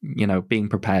 because, being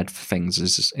prepared for things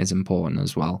is important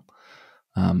as well.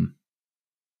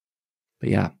 But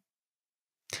yeah,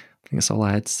 I think that's all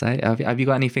I had to say. Have you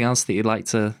got anything else that you'd like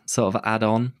to sort of add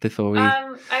on before we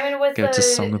with go to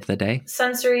Song of the Day?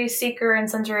 Sensory seeker and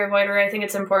sensory avoider, I think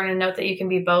it's important to note that you can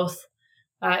be both.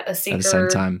 A seeker at the same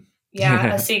time.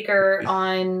 Yeah, a seeker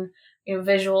on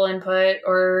visual input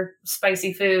or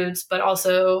spicy foods, but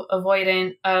also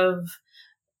avoidant of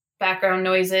background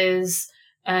noises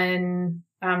and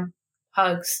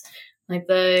hugs.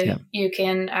 You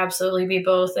can absolutely be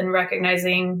both, and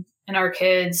recognizing in our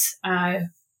kids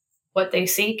what they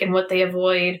seek and what they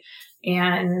avoid,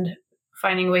 and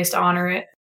finding ways to honor it.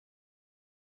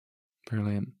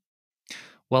 Brilliant.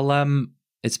 Well,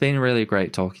 it's been really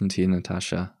great talking to you,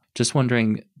 Natasha. Just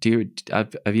wondering,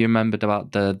 have you remembered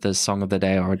about the Song of the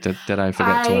Day, or did I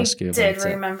forget to ask you about it? I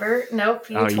did remember. Nope,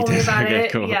 you told me about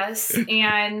it. Cool. Yes,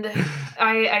 and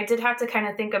I did have to kind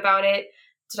of think about it.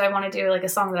 Did I want to do like a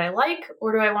song that I like,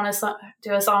 or do I want to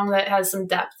do a song that has some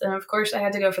depth? And of course, I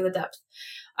had to go for the depth.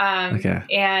 Okay.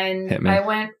 And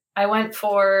I went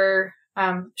for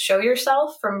 "Show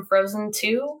Yourself" from Frozen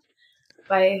 2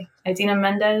 by Idina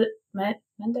Mendes.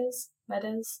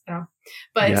 No.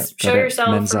 But "Show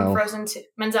Yourself" Menzel. from Frozen 2.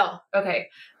 Menzel. Okay.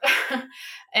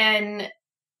 And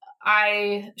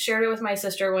I shared it with my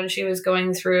sister when she was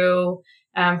going through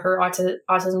her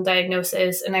autism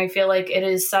diagnosis. And I feel like it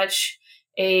is such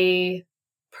a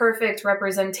perfect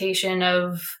representation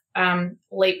of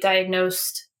late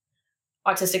diagnosed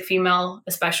autistic female,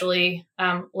 especially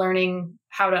learning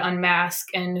how to unmask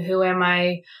and who am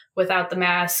I without the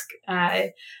mask.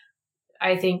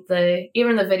 I think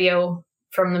even the video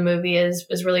from the movie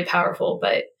is really powerful,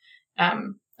 but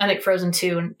I think Frozen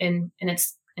 2 in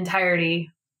its entirety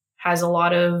has a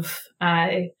lot of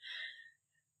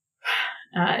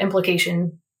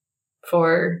implication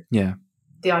for the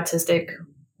autistic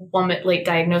woman, late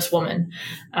diagnosed woman.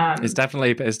 It's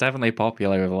definitely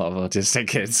popular with a lot of autistic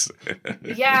kids.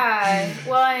 Yeah,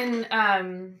 well,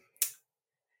 and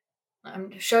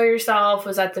 "Show Yourself"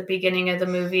 was at the beginning of the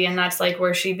movie, and that's like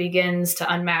where she begins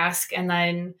to unmask, and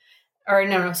then, or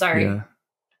no, sorry,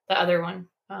 the other one.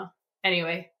 Oh,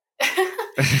 anyway.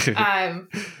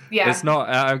 It's not.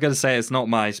 I'm gonna say it's not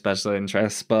my special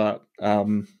interest, but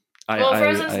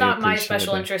Frozen's not my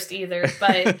special interest either.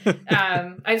 But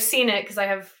I've seen it because I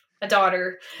have a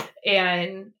daughter,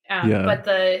 and but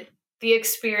the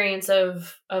experience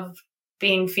of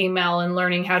being female and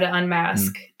learning how to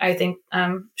unmask, I think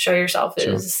 "Show Yourself"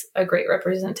 is a great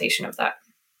representation of that.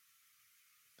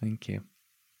 Thank you.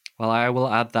 Well, I will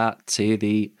add that to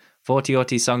the 40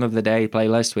 Auti Song of the Day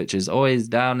playlist, which is always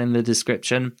down in the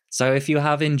description. So if you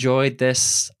have enjoyed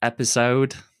this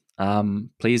episode,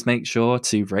 please make sure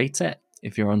to rate it.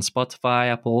 If you're on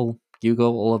Spotify, Apple,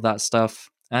 Google, all of that stuff.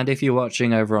 And if you're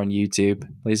watching over on YouTube,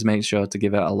 please make sure to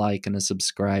give it a like and a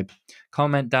subscribe.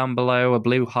 Comment down below a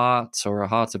blue heart or a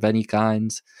heart of any kind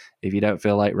if you don't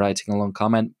feel like writing a long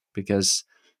comment, because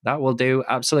that will do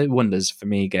absolute wonders for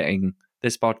me getting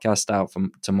this podcast out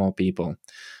to more people.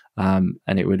 And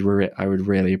I would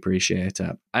really appreciate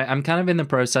it. I'm kind of in the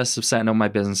process of setting up my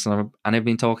business, and I've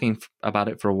been talking about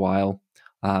it for a while.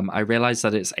 I realized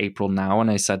that it's April now, and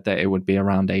I said that it would be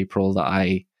around April that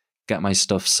I get my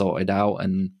stuff sorted out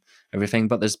and everything.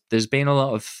 But there's been a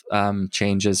lot of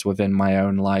changes within my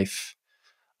own life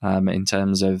in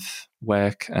terms of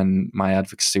work and my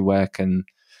advocacy work, and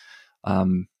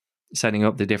setting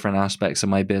up the different aspects of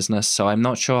my business. So I'm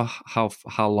not sure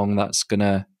how long that's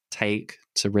gonna take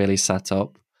to really set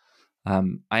up.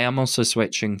 I am also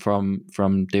switching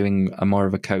from doing a more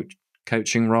of a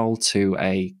coaching role to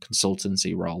a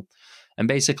consultancy role. And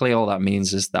basically all that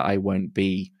means is that I won't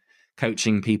be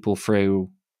coaching people through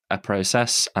a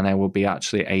process, and I will be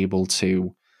actually able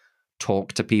to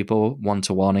talk to people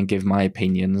one-to-one and give my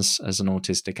opinions as an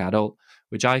autistic adult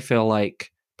which I feel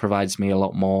like provides me a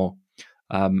lot more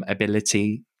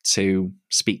ability to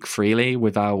speak freely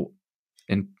without,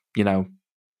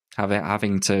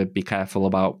 having to be careful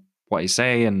about what you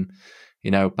say, and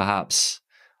perhaps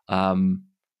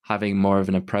having more of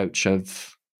an approach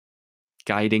of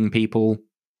guiding people.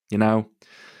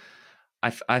 I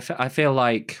feel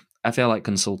like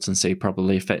consultancy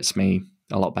probably fits me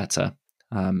a lot better.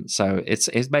 So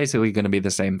it's basically going to be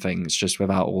the same thing. It's just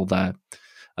without all the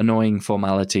annoying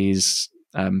formalities,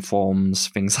 forms,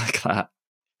 things like that.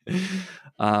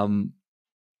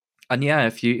 And yeah,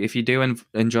 if you do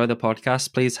enjoy the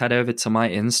podcast, please head over to my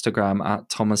Instagram at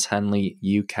Thomas Henley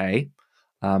UK.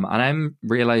 And I'm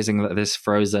realizing that this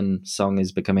Frozen song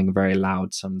is becoming very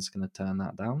loud, so I'm just going to turn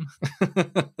that down.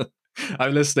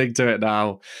 I'm listening to it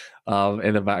now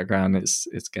in the background.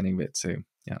 It's getting a bit too.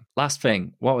 Yeah. Last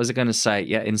thing, what was I going to say?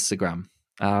 Yeah, Instagram.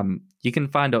 You can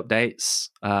find updates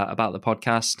about the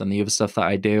podcast and the other stuff that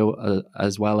I do,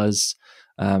 as well as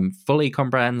fully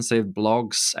comprehensive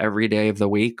blogs every day of the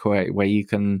week where you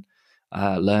can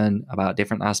learn about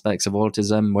different aspects of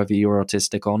autism, whether you're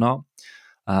autistic or not,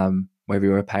 whether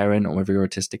you're a parent or whether you're an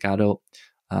autistic adult.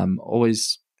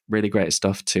 Always really great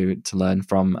stuff to learn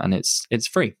from, and it's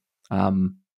free.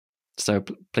 So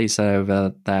please head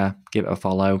over there, give it a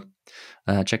follow,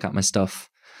 check out my stuff.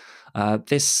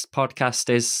 This podcast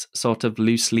is sort of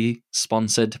loosely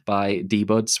sponsored by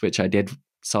D-Buds, which I did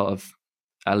sort of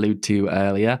allude to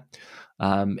earlier.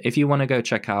 If you want to go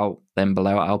check out them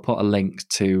below, I'll put a link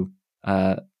to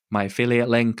my affiliate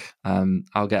link.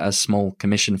 I'll get a small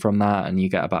commission from that, and you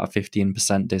get about a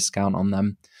 15% discount on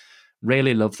them.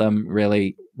 Really love them.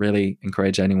 Really, really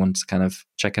encourage anyone to kind of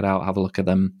check it out, have a look at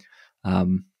them.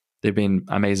 They've been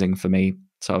amazing for me,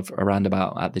 sort of around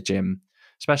about at the gym,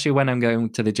 especially when I'm going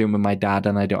to the gym with my dad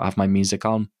and I don't have my music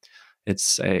on.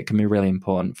 It can be really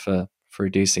important for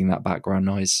reducing that background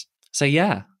noise. So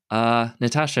yeah,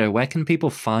 Natasha, where can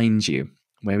people find you?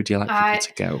 Where would you like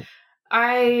people to go?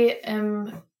 I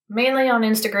am mainly on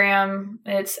Instagram.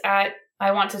 It's at I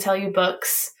Want to Tell You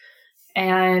Books,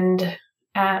 and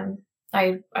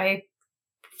I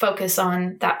focus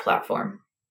on that platform.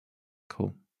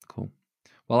 Cool.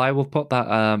 Well, I will put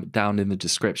that down in the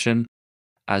description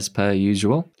as per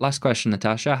usual. Last question,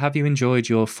 Natasha. Have you enjoyed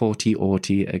your 40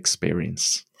 Auti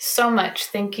experience? So much.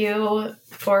 Thank you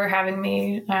for having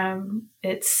me.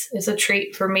 It's a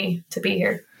treat for me to be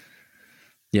here.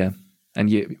 Yeah.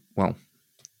 And well,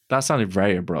 that sounded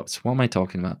very abrupt. What am I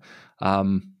talking about?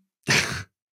 I'm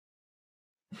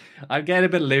getting a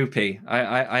bit loopy.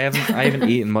 I haven't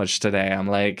eaten much today. I'm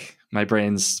like, my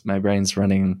brain's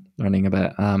running a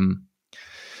bit.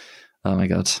 Oh my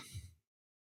God.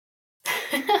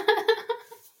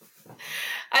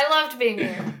 I loved being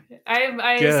here.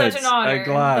 It's such an honor.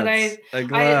 I'm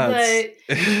glad.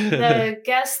 The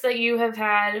guests that you have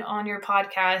had on your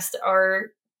podcast are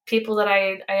people that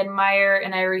I admire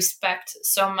and I respect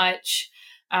so much.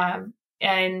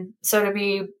 And so to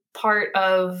be part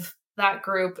of that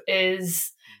group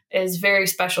is very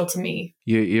special to me.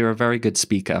 You're a very good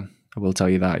speaker. I will tell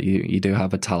you that. You do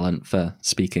have a talent for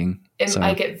speaking. So.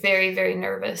 I get very, very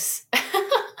nervous.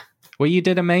 Well, you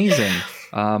did amazing.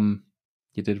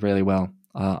 You did really well.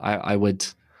 I would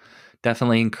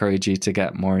definitely encourage you to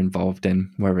get more involved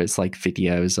in whether it's like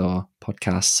videos or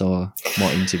podcasts or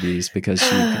more interviews, because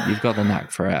you've got the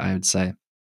knack for it, I would say.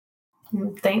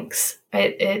 Thanks.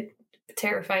 It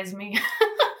terrifies me.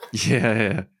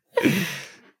 Yeah.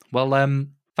 Well,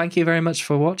 thank you very much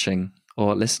for watching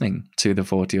or listening to the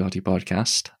 40 Auti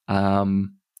podcast.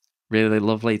 Really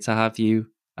lovely to have you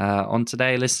on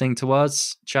today, listening to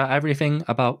us chat everything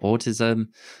about autism,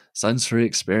 sensory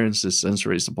experiences,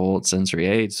 sensory support, sensory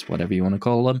aids, whatever you want to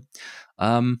call them,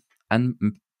 and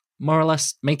more or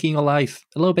less making your life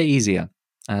a little bit easier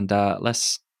and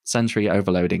less sensory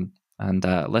overloading and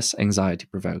less anxiety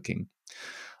provoking.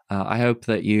 I hope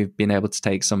that you've been able to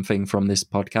take something from this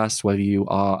podcast, whether you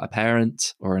are a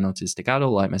parent or an autistic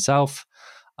adult like myself.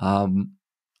 And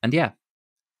yeah,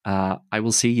 I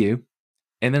will see you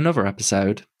in another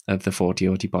episode of the 40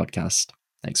 Auti podcast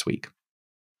next week.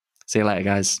 See you later,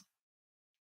 guys.